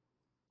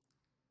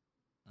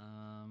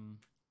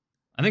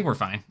 I think we're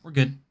fine. We're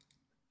good.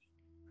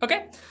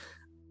 Okay.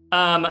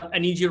 I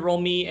need you to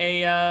roll me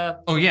a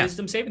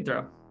wisdom saving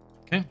throw.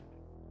 Okay.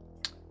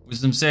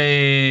 Wisdom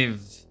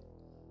save.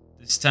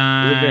 This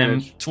time,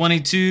 advantage.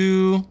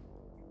 22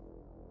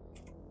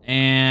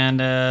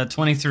 and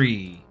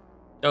 23.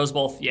 Those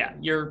both, yeah.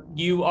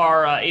 You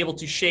are able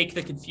to shake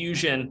the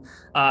confusion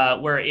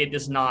where it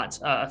does not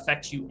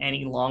affect you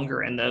any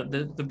longer, and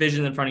the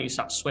vision in front of you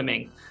stops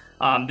swimming.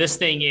 This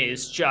thing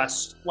is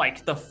just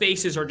like the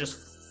faces are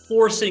just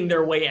forcing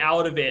their way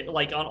out of it,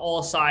 like on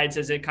all sides,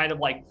 as it kind of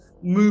like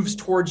moves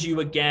towards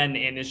you again,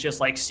 and it's just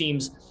like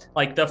seems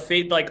like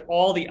like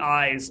all the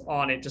eyes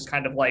on it just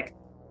kind of like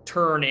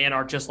turn and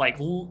are just like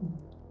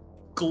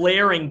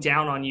glaring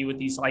down on you with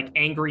these like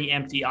angry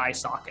empty eye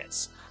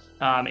sockets,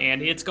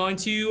 and it's going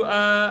to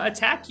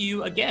attack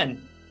you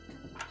again.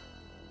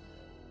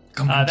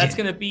 That's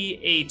going to be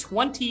a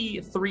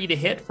 23 to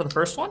hit for the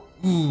first one.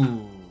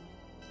 Ooh,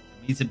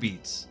 beats it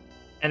beats.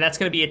 And that's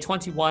going to be a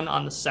 21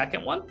 on the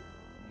second one.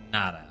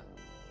 Nada.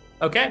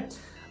 Okay.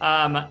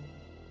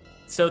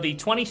 So the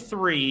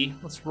 23,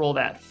 let's roll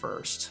that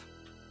first.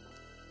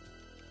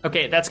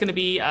 Okay, that's going to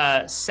be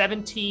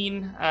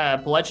 17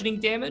 bludgeoning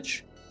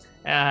damage,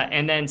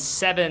 and then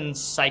 7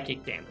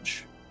 psychic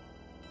damage.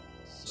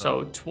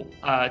 So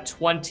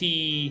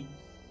 24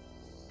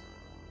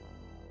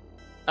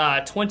 total.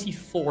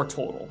 24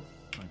 total.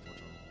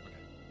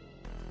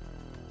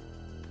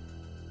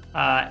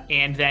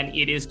 And then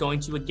it is going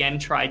to again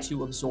try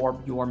to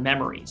absorb your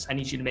memories. I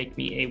need you to make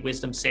me a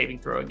wisdom saving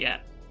throw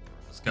again.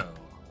 Let's go.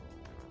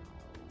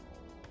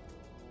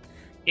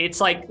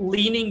 It's like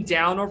leaning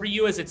down over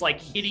you as it's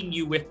like hitting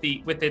you with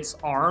its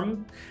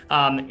arm,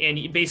 and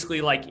you basically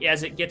like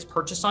as it gets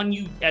purchased on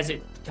you, as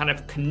it kind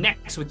of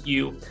connects with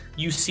you,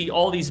 you see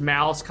all these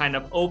mouths kind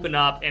of open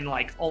up and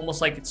like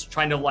almost like it's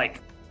trying to like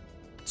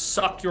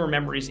suck your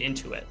memories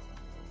into it.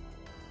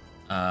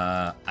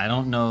 I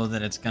don't know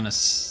that it's gonna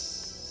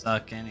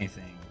suck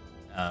anything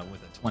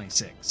with a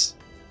 26.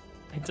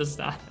 It does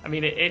not. I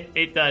mean,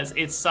 it does.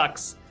 It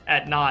sucks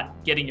at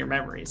not getting your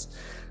memories.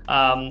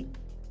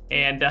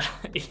 And I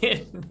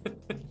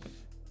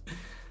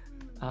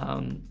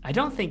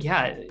don't think,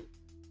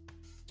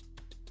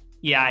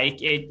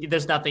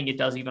 there's nothing it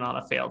does even on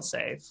a failed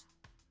save.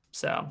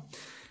 So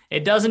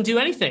it doesn't do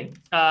anything.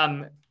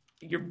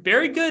 You're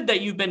very good that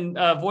you've been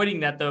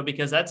avoiding that, though,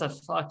 because that's a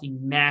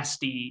fucking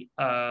nasty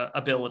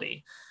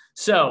ability.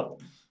 So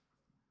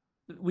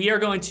we are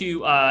going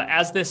to,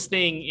 as this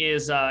thing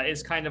is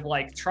kind of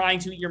like trying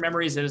to eat your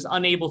memories and is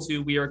unable to,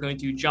 we are going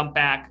to jump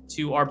back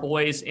to our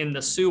boys in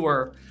the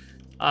sewer.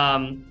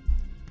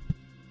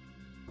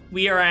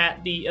 We are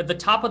at the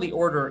top of the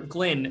order.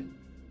 Glenn,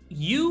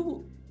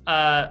 you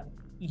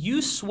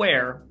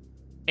swear,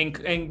 and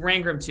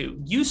Rangrim too,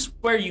 you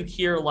swear you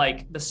hear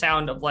like the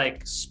sound of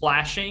like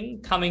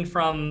splashing coming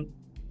from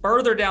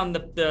further down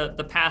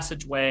the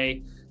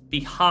passageway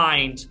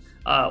behind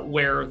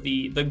where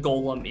the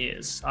golem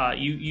is.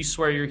 You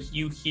swear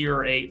you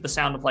hear the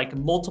sound of like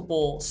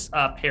multiple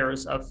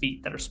pairs of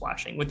feet that are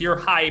splashing. With your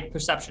high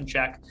perception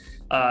check,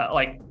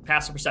 like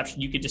passive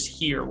perception, you could just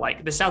hear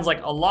like this sounds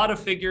like a lot of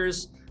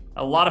figures,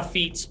 a lot of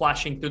feet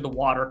splashing through the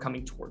water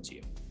coming towards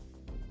you.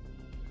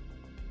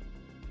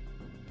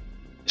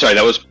 Sorry,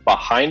 that was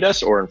behind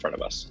us or in front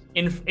of us?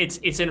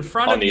 It's in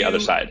front of you. On the other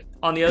side.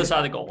 On the other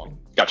side of the golem.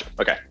 Gotcha.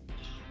 Okay.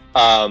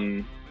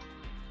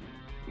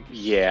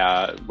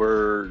 Yeah,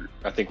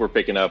 I think we're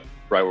picking up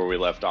right where we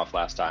left off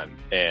last time,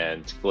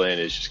 and Glenn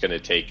is just going to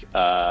take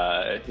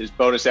his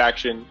bonus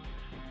action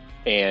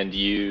and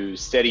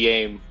use steady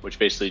aim, which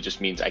basically just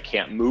means I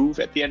can't move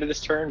at the end of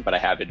this turn, but I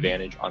have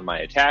advantage on my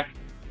attack.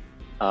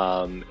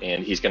 And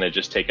he's going to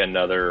just take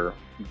another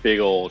big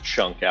old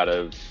chunk out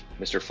of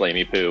Mr.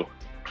 Flamey Poo.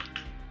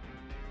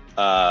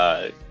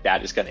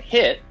 That is going to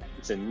hit.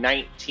 It's a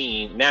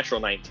 19, natural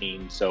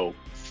 19, so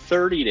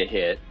 30 to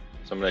hit.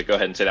 So I'm going to go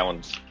ahead and say that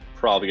one's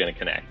probably going to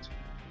connect.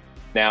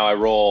 Now I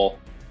roll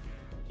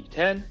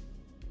D10.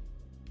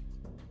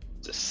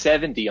 It's a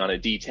 70 on a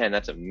D10.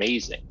 That's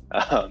amazing.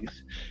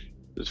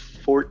 There's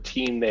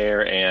 14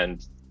 there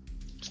and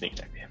sneak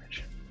attack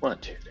damage. 1,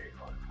 2, 3,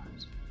 4, 5.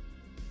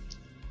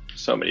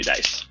 So many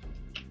dice.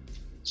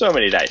 So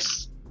many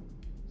dice.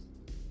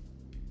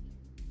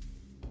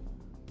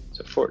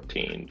 So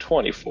 14,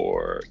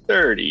 24,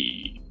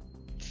 30,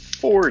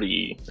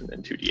 40, and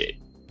then 2d8.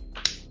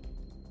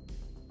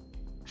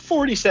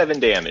 47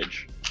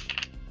 damage.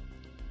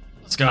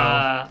 Let's go.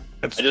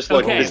 I just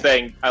look Okay. this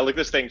thing. I look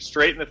this thing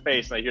straight in the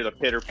face, and I hear the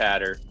pitter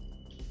patter,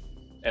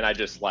 and I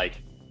just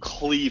like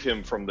cleave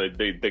him from the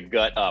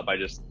gut up. I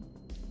just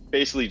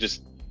basically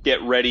just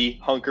get ready,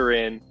 hunker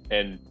in,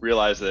 and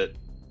realize that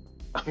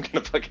I'm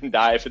gonna fucking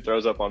die if it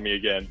throws up on me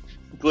again.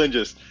 Glenn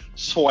just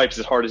swipes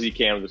as hard as he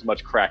can with as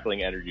much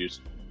crackling energy,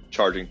 just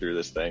charging through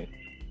this thing.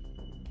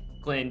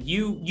 Glenn,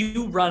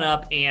 you run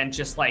up and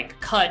just like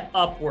cut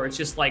upwards,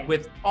 just like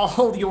with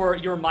all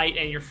your might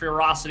and your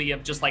ferocity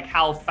of just like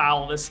how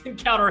foul this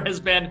encounter has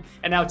been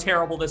and how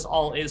terrible this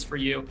all is for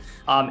you.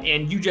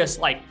 And you just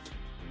like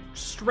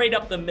straight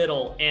up the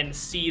middle and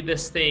see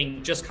this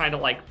thing just kind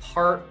of like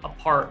part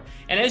apart.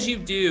 And as you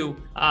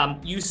do,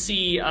 you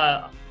see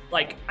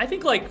like I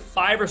think like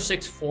 5 or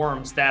 6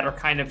 forms that are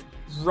kind of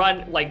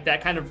run like that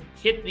kind of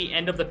hit the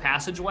end of the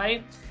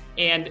passageway.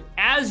 And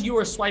as you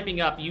are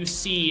swiping up, you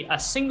see a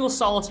single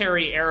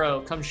solitary arrow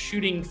come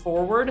shooting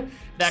forward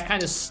that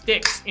kind of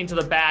sticks into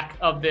the back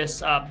of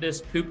this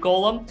this poop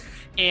golem.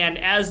 And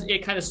as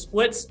it kind of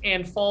splits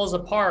and falls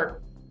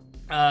apart,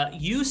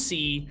 you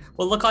see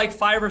what look like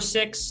 5 or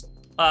 6.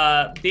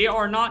 They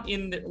are not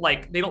in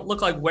they don't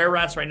look like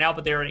were-rats right now,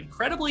 but they're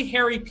incredibly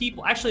hairy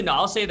people. Actually, no,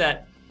 I'll say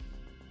that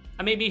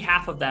maybe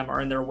half of them are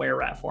in their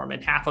were-rat form,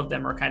 and half of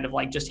them are kind of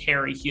like just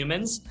hairy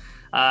humans.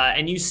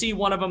 And you see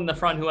one of them in the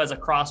front who has a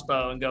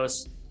crossbow and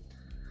goes,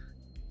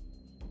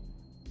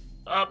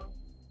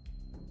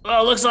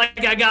 well, looks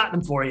like I got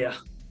them for you.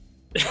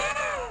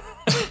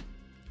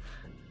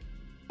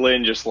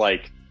 Lynn just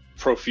like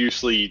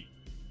profusely,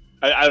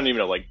 I don't even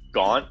know, like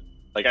gaunt.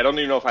 Like, I don't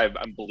even know if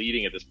I'm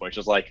bleeding at this point. It's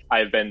just like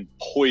I've been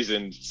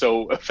poisoned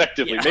so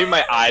effectively. Yeah. Maybe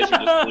my eyes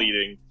are just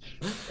bleeding.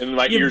 And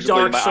my ears are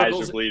bleeding, my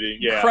eyes are bleeding.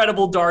 Yeah.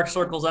 Incredible dark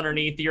circles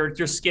underneath.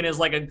 Your skin is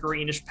like a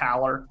greenish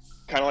pallor.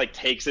 Kind of like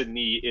takes a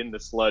knee in the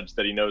sludge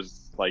that he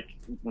knows like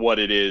what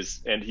it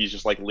is, and he's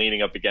just like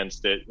leaning up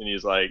against it, and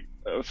he's like,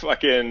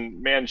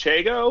 fucking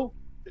Manchego?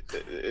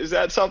 Is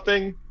that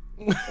something?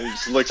 And he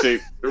just looks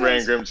at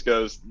Rangrim, just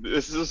goes,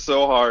 this is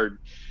so hard,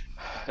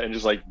 and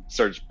just like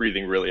starts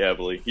breathing really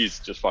heavily. He's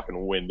just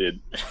fucking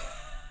winded.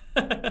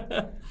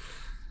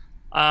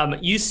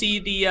 You see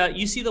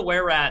the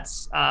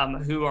were-rats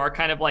who are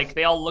kind of like,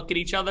 they all look at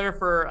each other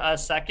for a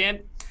second,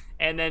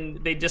 and then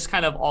they just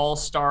kind of all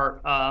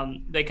start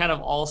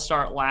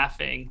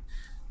laughing,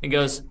 and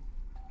goes,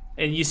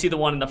 and you see the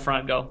one in the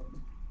front go,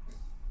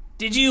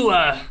 did you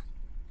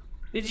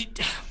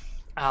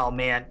oh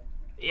man,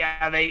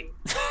 yeah, they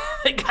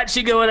they got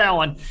you going with that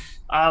one.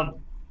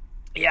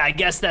 Yeah, I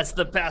guess that's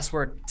the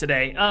password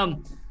today.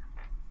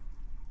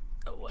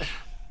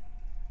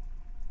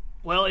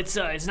 Well, it's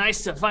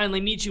nice to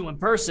finally meet you in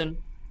person.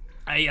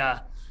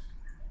 That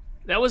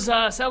was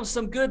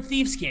some good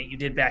thieves' cant you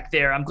did back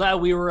there. I'm glad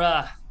we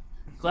were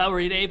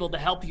able to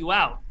help you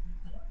out.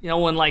 No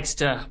one likes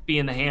to be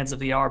in the hands of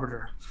the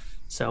Arbiter.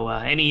 So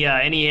any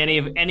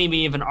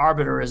enemy of an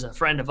Arbiter is a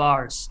friend of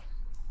ours.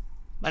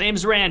 My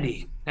name's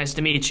Randy. Nice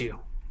to meet you.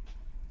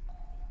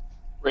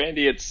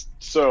 Randy, it's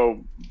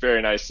so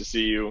very nice to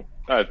see you.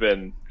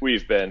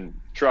 We've been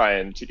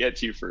trying to get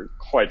to you for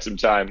quite some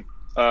time.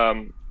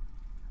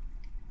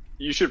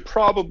 You should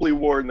probably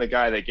warn the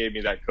guy that gave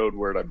me that code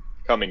word I'm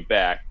coming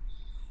back.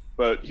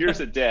 But here's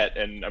a debt,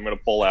 and I'm going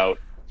to pull out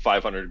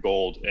 500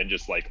 gold and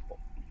just like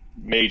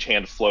mage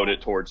hand float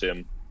it towards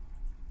him.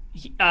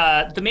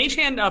 The mage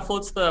hand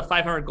floats the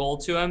 500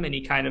 gold to him, and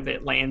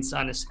it lands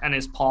on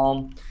his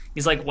palm.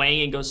 He's like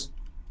weighing and goes,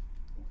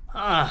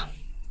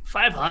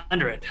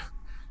 500.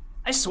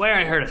 I swear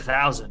I heard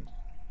 1,000.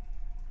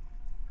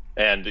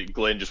 And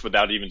Glenn, just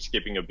without even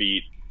skipping a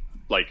beat,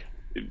 like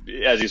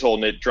as he's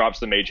holding it, drops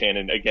the mage hand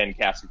and again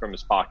casts it from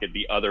his pocket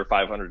the other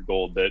 500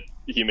 gold that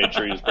he made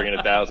sure he was bringing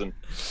 1,000.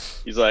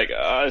 He's like,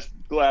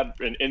 glad,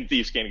 and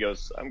Thief's Cane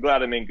goes, I'm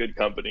glad I'm in good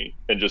company,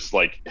 and just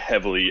like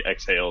heavily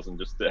exhales and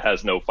just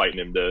has no fight in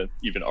him to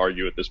even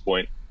argue at this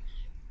point.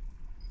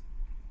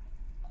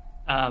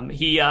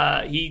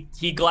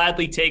 He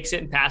gladly takes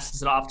it and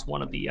passes it off to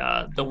one of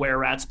the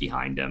were-rats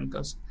behind him.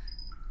 Goes,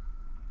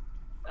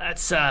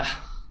 that's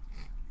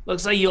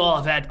looks like you all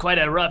have had quite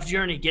a rough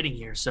journey getting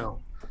here,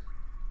 so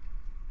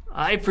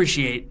I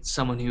appreciate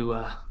someone who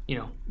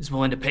is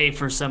willing to pay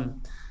for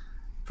some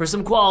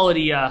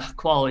quality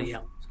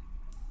help.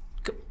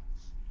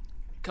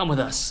 Come with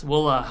us.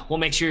 We'll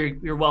make sure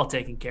you're well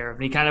taken care of.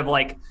 And he kind of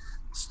like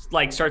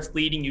starts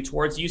leading you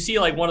towards. You see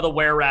like one of the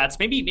were-rats,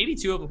 maybe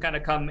 2 of them kind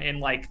of come and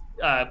like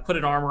put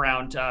an arm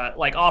around,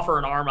 like offer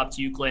an arm up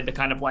to you, Glenn, to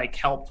kind of like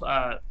help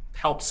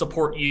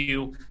support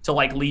you to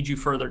like lead you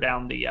further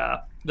down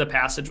the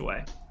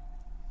passageway.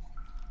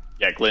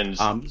 Yeah, Glenn's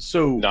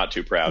so not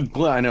too proud.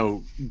 I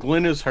know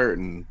Glenn is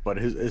hurting, but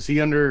is he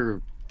under?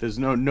 There's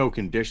no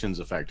conditions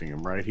affecting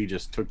him, right? He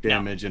just took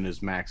damage and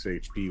his max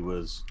HP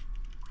was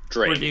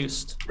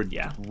reduced.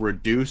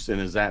 Reduced,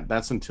 and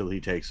that's until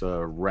he takes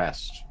a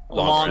rest.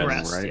 Long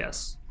rest, right?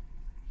 Yes.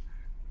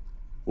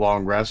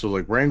 Long rest. So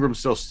like Rangrim's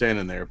still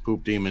standing there.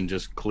 Poop Demon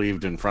just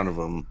cleaved in front of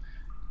him.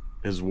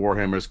 His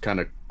warhammer's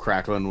kind of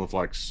crackling with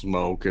like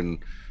smoke and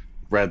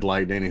red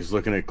lightning. He's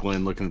looking at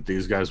Glenn, looking at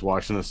these guys,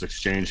 watching this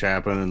exchange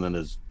happen, and then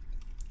his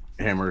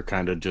Hammer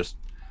kind of just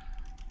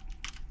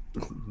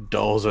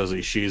dulls as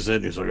he sheaves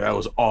it. He's like, that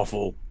was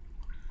awful.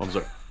 I was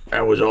like,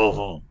 that was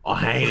awful.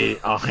 I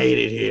hate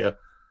it here.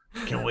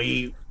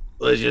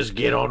 Let's just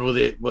get on with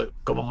it. But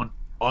come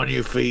on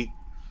your feet.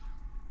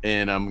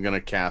 And I'm going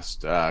to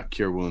cast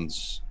Cure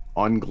Wounds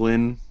on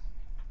Glenn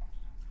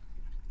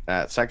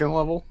at 2nd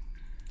level.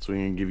 So we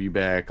can give you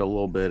back a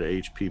little bit of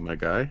HP, my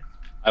guy.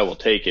 I will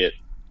take it.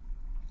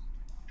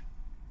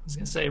 I was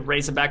going to say,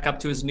 raise it back up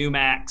to his new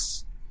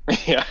max.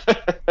 Yeah.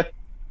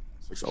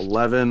 It's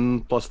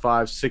 11 plus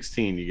 5,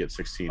 16. You get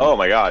 16. Oh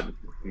my god.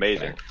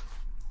 Amazing.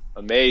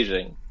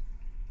 Amazing.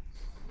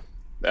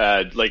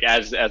 Like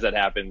as that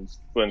happens,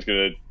 Glenn's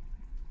gonna,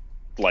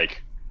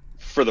 like,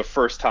 for the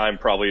first time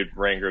probably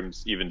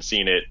Rangrim's even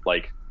seen it,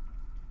 like,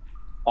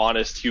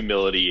 honest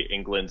humility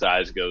in Glenn's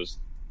eyes goes,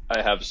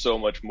 I have so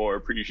much more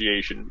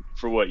appreciation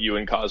for what you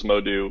and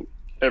Cosmo do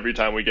every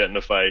time we get in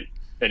a fight.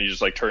 And he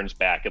just, like, turns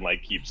back and,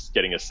 like, keeps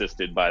getting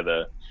assisted by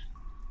the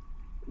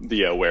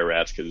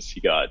were-rats because he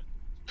got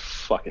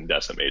fucking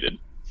decimated.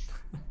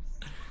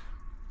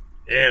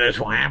 Yeah, that's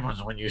what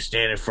happens when you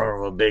stand in front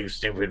of a big,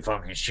 stupid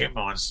fucking shit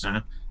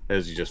monster.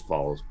 As he just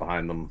follows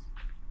behind them,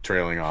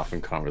 trailing off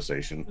in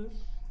conversation.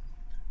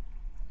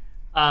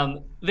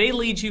 They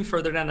lead you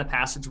further down the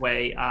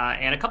passageway,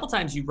 and a couple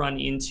times you run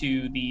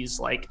into these,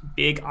 like,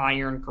 big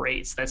iron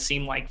grates that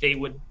seem like they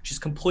would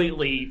just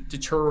completely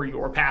deter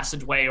your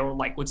passageway or,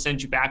 like, would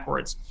send you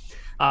backwards.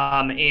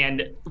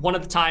 And one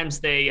of the times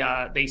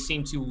they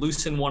seem to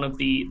loosen one of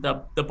the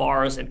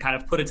bars and kind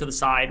of put it to the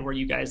side where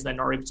you guys then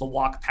are able to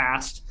walk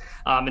past,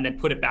 and then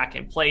put it back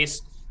in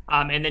place.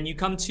 And then you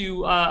come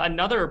to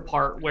another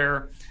part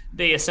where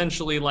they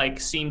essentially, like,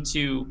 seem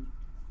to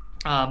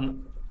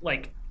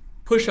like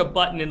push a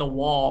button in the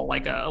wall,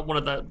 like one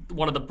of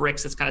the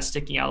bricks that's kind of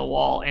sticking out of the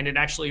wall, and it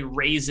actually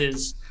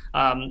raises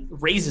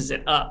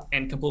it up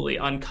and completely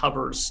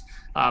uncovers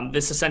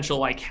this essential,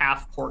 like,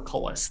 half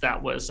portcullis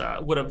that was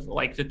would have,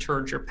 like,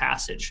 deterred your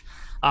passage.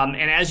 And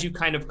as you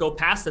kind of go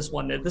past this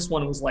one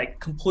was, like,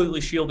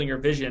 completely shielding your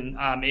vision.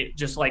 It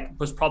just, like,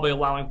 was probably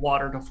allowing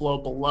water to flow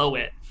below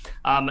it.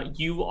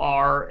 You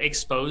are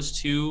exposed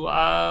to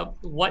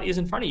what is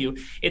in front of you.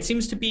 It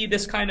seems to be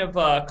this kind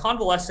of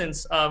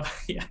convalescence of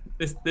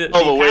the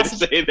way to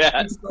say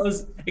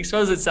that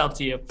expose itself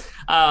to you.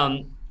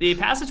 The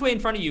passageway in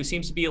front of you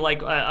seems to be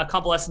like a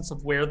convalescence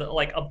of where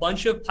like a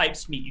bunch of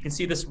pipes meet. You can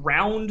see this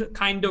round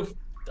kind of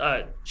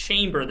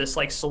chamber, this,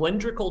 like,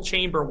 cylindrical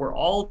chamber where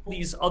all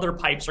these other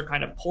pipes are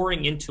kind of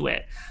pouring into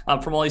it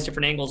from all these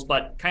different angles,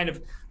 but kind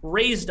of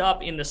raised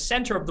up in the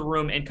center of the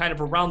room, and kind of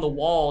around the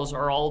walls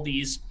are all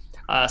these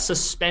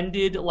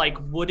suspended, like,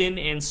 wooden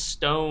and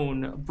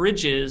stone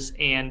bridges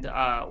and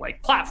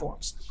like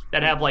platforms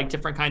that have, like,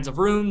 different kinds of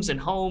rooms and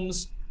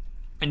homes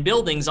and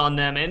buildings on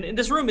them. And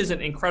this room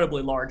isn't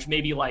incredibly large,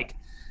 maybe like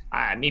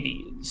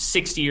maybe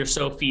 60 or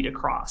so feet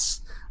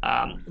across.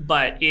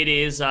 But it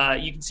is,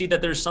 you can see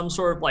that there's some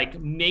sort of, like,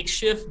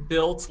 makeshift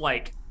built,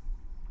 like,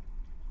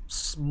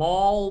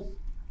 small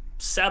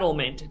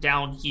settlement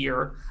down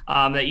here,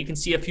 that you can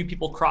see a few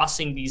people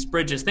crossing these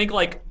bridges. Think,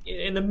 like,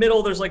 in the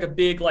middle, there's, like, a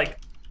big, like,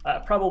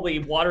 probably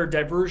water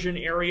diversion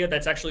area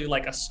that's actually,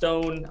 like, a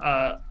stone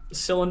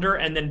cylinder,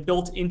 and then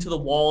built into the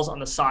walls on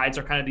the sides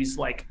are kind of these,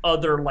 like,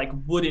 other, like,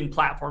 wooden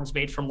platforms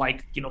made from,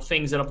 like, you know,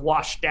 things that have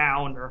washed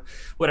down or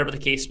whatever the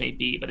case may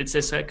be. But it's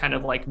this kind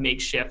of, like,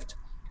 makeshift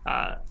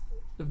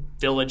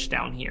village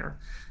down here.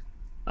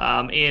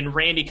 And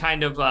Randy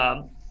kind of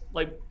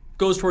like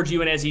goes towards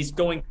you, and as he's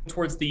going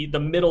towards the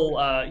middle,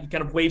 he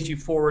kind of waves you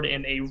forward,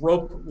 and a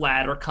rope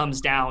ladder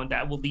comes down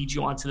that will lead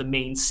you onto the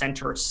main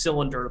center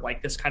cylinder,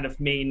 like this kind of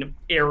main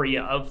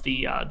area of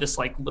the this,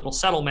 like, little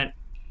settlement,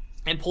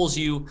 and pulls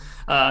you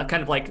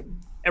kind of, like,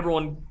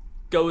 everyone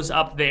goes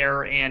up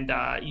there, and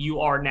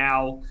you are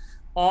now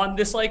on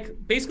this, like,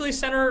 basically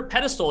center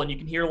pedestal, and you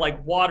can hear,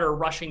 like, water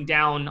rushing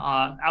down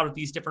out of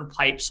these different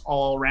pipes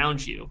all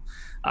around you.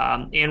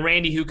 And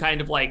Randy, who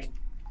kind of, like,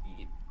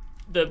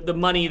 the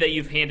money that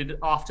you've handed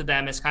off to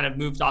them has kind of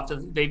moved off to,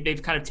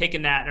 they've kind of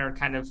taken that and are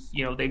kind of,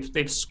 you know, they've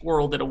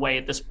squirreled it away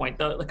at this point.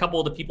 A couple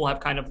of the people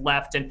have kind of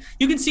left, and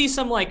you can see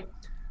some, like,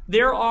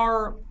 there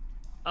are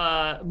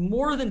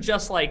more than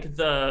just, like,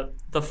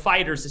 the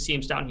fighters, it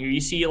seems, down here. You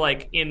see,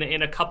 like,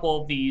 in a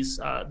couple of these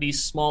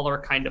smaller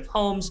kind of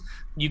homes,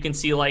 you can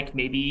see, like,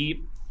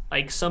 maybe,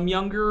 like, some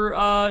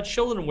younger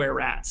children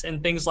were-rats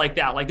and things like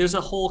that. Like, there's a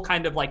whole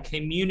kind of, like,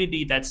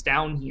 community that's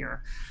down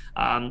here.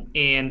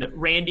 And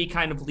Randy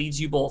kind of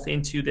leads you both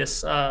into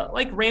this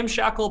like,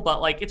 ramshackle,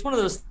 but, like, it's one of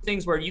those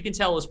things where you can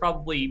tell is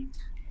probably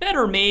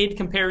better made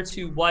compared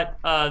to what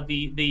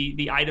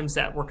the items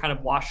that were kind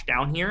of washed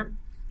down here,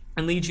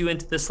 and leads you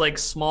into this, like,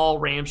 small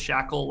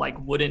ramshackle, like,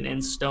 wooden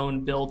and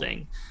stone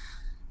building,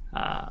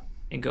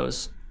 and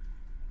goes,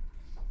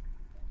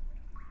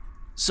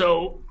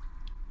 so,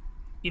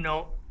 you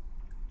know,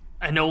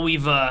 I know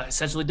we've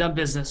essentially done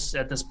business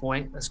at this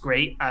point. That's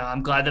great.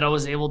 I'm glad that I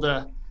was able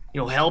to,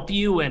 you know, help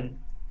you, and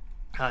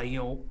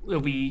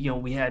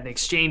we had an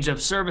exchange of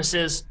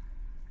services.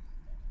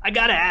 I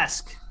gotta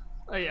ask,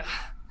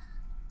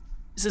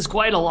 this is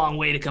quite a long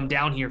way to come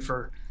down here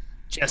for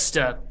just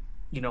to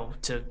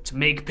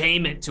make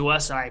payment to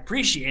us. I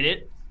appreciate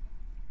it,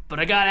 but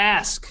I gotta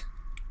ask,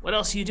 what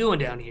else are you doing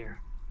down here?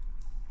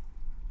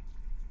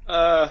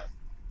 That's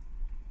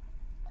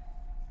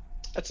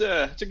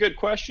a good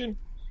question.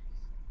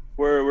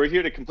 We're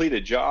here to complete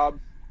a job.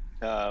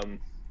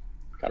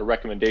 Got a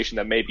recommendation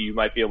that maybe you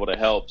might be able to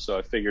help, so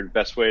I figured the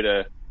best way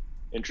to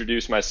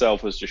introduce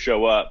myself was to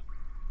show up.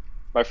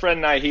 My friend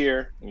and I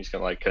here, and he's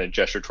gonna kind of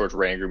gesture towards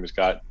Rangram, who's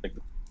got like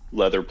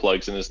leather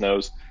plugs in his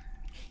nose.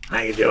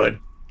 How you doing?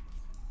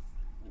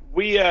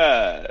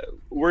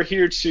 We're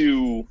here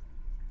to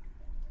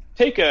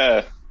take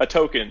a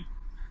token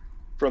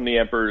from the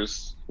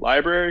Emperor's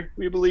library,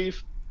 we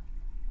believe,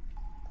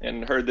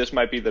 and heard this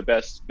might be the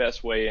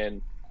best way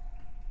in.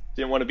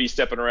 Didn't want to be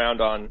stepping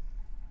around on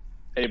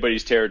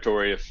anybody's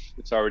territory if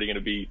it's already going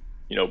to be,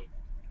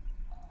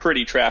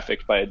 pretty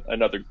trafficked by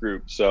another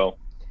group. So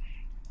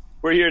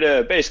we're here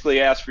to basically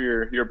ask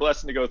for your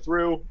blessing to go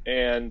through,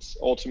 and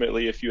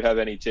ultimately if you have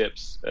any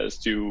tips as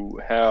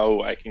to how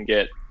I can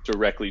get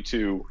directly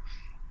to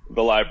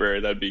the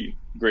library, that'd be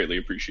greatly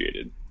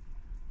appreciated.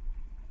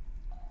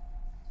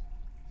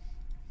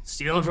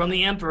 Stealing from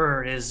the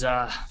Emperor is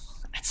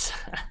it's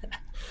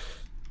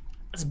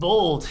it's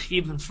bold,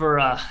 even for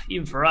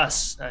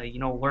us.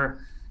 We're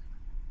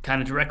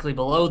kind of directly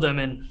below them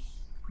and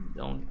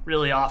don't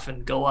really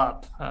often go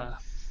up.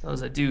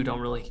 Those that do don't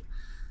really.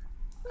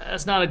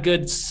 That's not a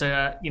good,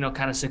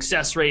 kind of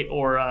success rate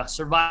or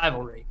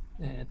survival rate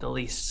at the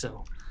least.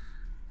 So,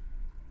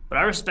 but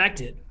I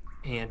respect it,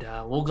 and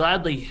we'll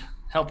gladly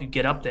help you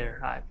get up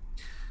there.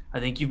 I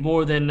think you've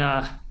more than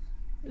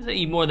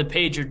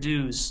paid your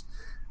dues.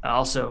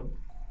 Also,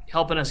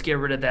 helping us get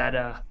rid of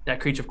that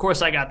creature. Of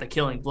course, I got the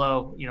killing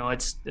blow.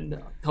 It's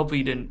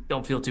hopefully you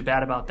don't feel too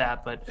bad about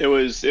that, but it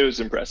was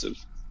impressive.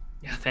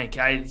 Yeah, thank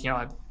you.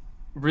 I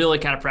really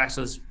kind of practice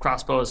those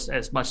crossbows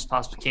as much as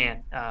possibly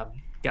can.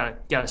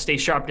 Gotta stay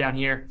sharp down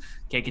here.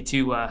 Can't get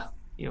too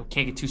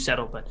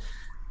settled. But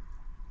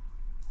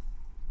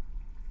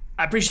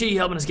I appreciate you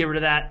helping us get rid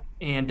of that.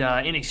 And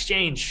in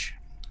exchange,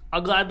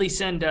 I'll gladly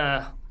send.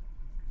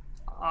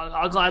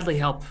 I'll gladly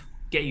help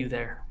get you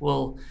there.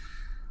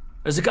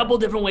 There's a couple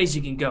different ways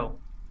you can go.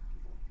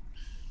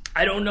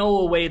 I don't know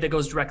a way that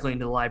goes directly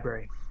into the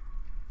library,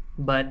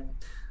 but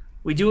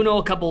we do know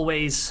a couple of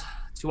ways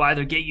to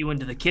either get you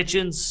into the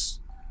kitchens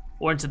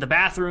or into the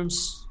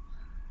bathrooms.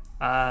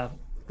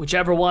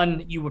 Whichever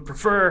one you would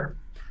prefer,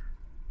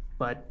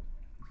 but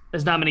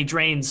there's not many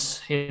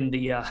drains in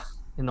the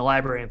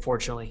library,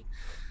 unfortunately.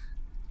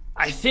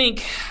 I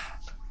think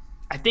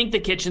the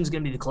kitchen's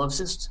going to be the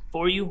closest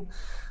for you,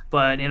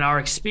 but in our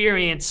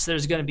experience,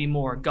 there's going to be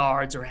more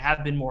guards or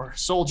have been more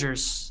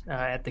soldiers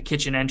at the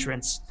kitchen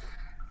entrance.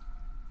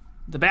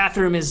 The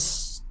bathroom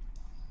is,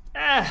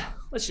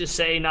 let's just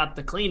say, not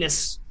the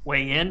cleanest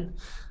way in,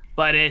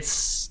 but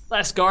it's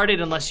less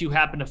guarded unless you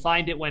happen to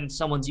find it when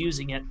someone's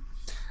using it.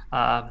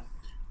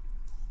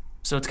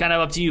 So it's kind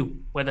of up to you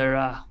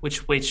whether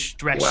which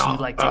direction you'd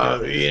like to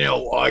go.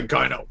 I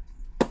kind of.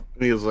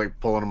 He was like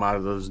pulling him out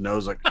of his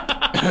nose, like,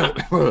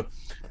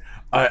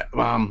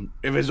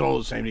 if it's all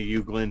the same to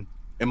you, Glenn,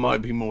 it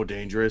might be more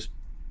dangerous.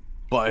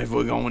 But if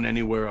we're going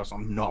anywhere else,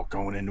 I'm not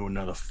going into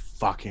another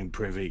fucking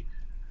privy.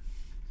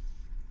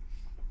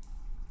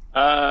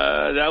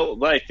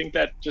 I think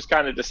that just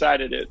kind of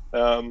decided it.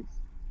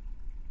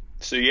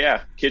 So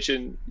yeah,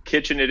 kitchen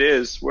it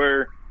is.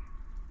 We're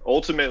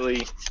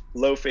ultimately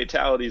low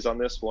fatalities on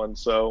this one.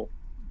 So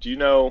do you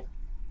know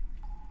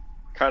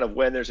kind of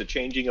when there's a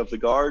changing of the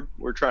guard?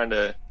 We're trying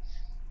to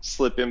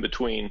slip in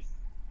between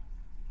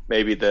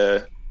maybe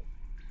the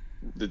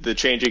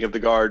changing of the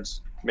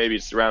guards. Maybe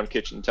it's around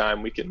kitchen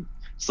time. We can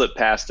slip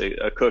past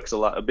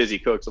a busy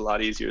cook's a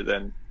lot easier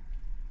than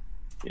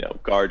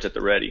guards at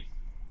the ready.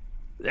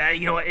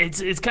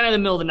 It's kind of the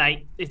middle of the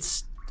night.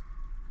 It's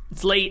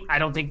late. I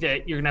don't think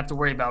that you're gonna have to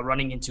worry about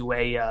running into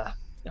a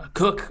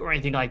cook or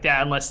anything like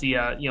that, unless the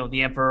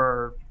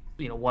Emperor,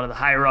 or, one of the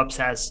higher ups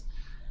has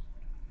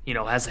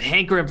a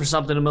hankering for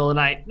something in the middle of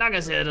the night. Not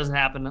gonna say that doesn't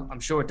happen. I'm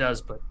sure it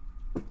does, but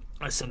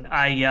listen,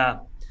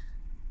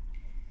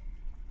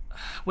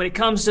 when it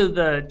comes to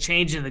the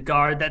change in the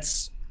guard,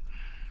 it's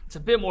a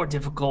bit more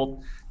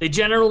difficult. They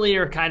generally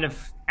are kind of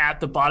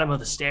at the bottom of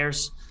the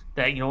stairs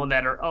that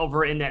are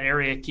over in that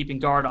area, keeping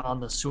guard on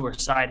the sewer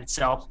side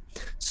itself.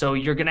 So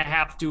you're gonna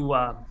have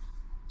to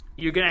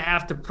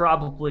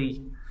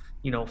probably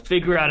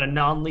figure out a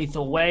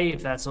non-lethal way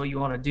if that's what you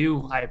want to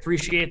do. I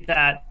appreciate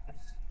that.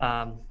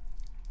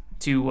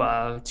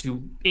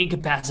 To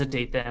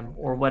incapacitate them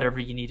or whatever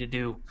you need to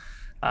do.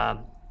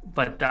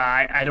 But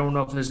I don't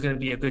know if there's going to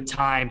be a good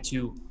time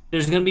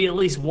there's going to be at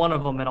least one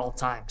of them at all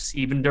times.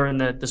 Even during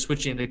the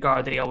switching of the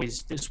guard,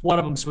 just one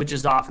of them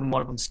switches off and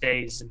one of them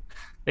stays. And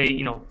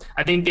they,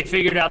 I think they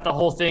figured out the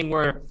whole thing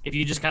where if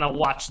you just kind of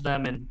watch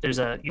them and there's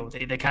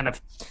they kind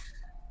of,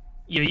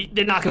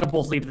 they're not going to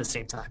both leave at the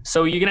same time.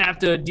 So you're going to have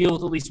to deal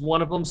with at least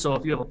one of them. So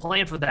if you have a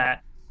plan for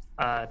that,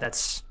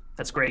 that's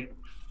great.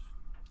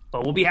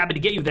 But we'll be happy to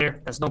get you there.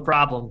 That's no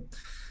problem.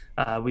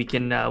 we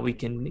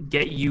can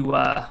get you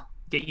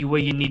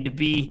where you need to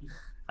be,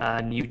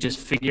 and you just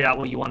figure out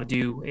what you want to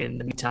do in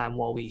the meantime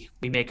while we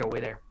make our way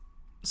there.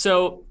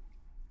 So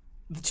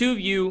the two of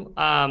you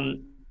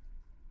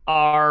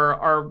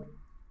are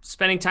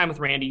spending time with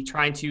Randy,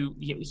 trying to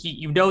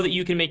you know that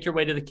you can make your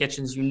way to the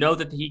kitchens. You know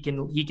that he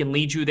can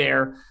lead you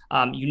there.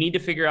 You need to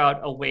figure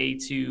out a way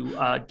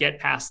to get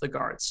past the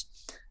guards.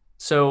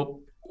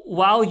 So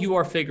while you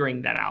are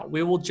figuring that out,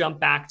 we will jump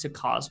back to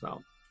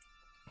Cosmo.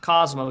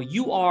 Cosmo,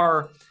 you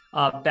are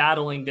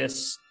battling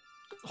this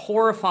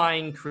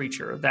horrifying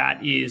creature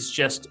that is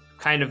just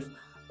kind of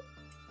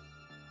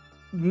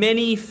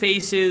many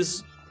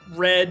faces,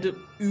 red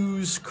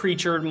ooze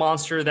creature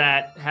monster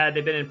that had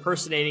been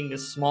impersonating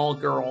this small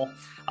girl,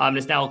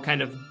 is now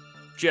kind of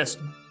just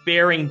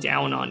bearing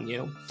down on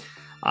you.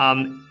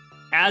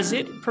 As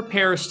it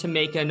prepares to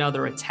make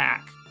another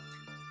attack,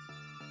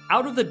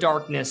 out of the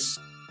darkness,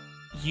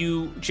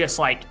 you just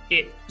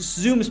it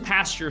zooms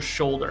past your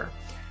shoulder.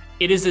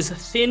 It is this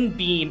thin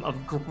beam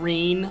of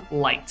green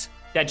light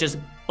that just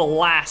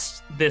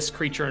blasts this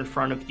creature in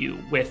front of you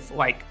with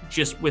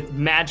with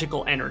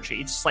magical energy.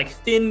 It's just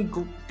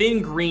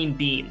thin green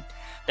beam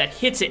that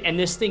hits it, and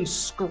this thing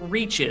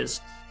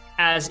screeches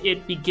as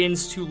it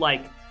begins to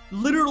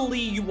literally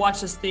you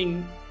watch this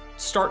thing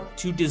start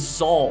to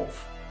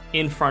dissolve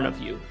in front of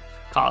you,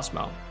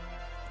 Cosmo.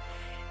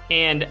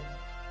 And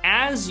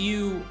as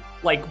you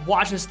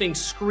watch this thing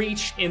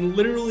screech and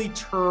literally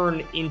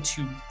turn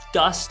into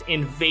dust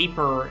and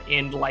vapor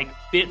and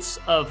bits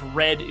of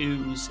red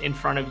ooze in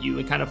front of you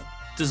and kind of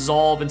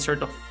dissolve and start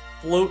to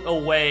float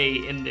away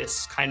in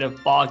this kind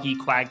of boggy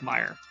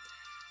quagmire,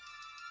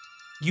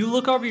 you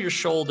look over your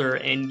shoulder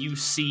and you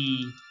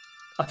see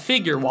a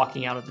figure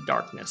walking out of the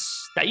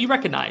darkness that you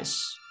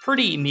recognize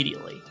pretty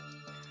immediately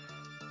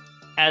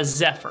as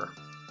Zephyr.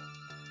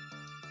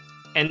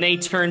 And they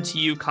turn to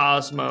you,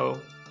 Cosmo,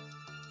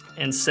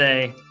 and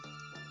say,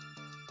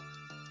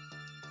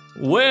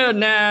 "Well,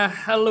 now,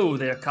 hello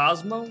there,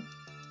 Cosmo.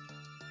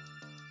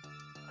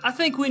 I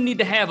think we need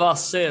to have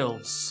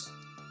ourselves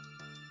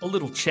a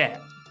little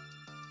chat."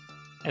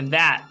 And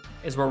that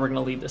is where we're going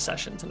to leave the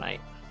session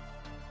tonight.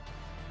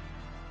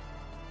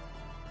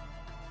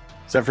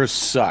 Zephyr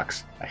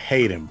sucks. I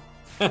hate him.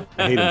 I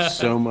hate him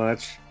so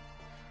much.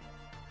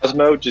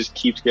 Cosmo just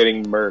keeps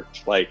getting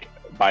murked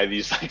by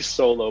these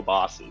solo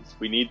bosses.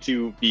 We need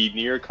to be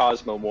near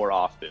Cosmo more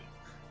often.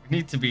 We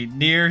need to be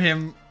near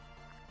him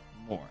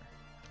more.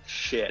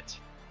 Shit.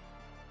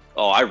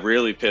 Oh, I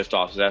really pissed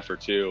off Zephyr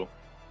too.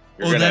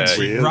 That's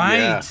right.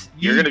 Yeah.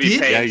 You're gonna be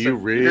paying. You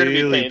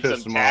really paying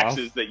pissed some him off.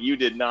 taxes that you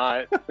did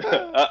not.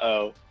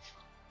 Uh-oh.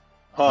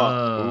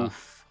 Huh.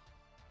 Oof.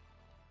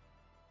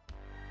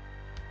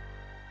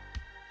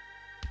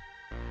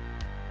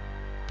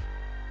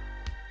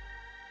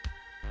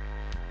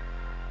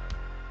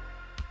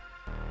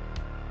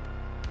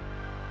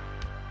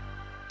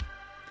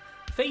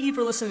 Thank you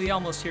for listening to the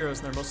Almost Heroes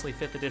and their mostly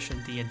 5th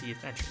edition D&D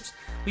adventures.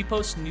 We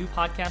post new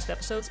podcast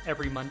episodes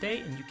every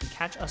Monday, and you can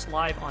catch us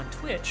live on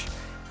Twitch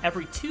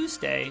every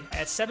Tuesday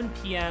at 7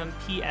 p.m.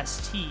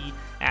 PST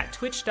at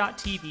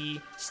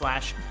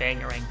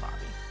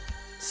twitch.tv/bangerangbobby.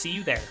 See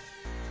you there.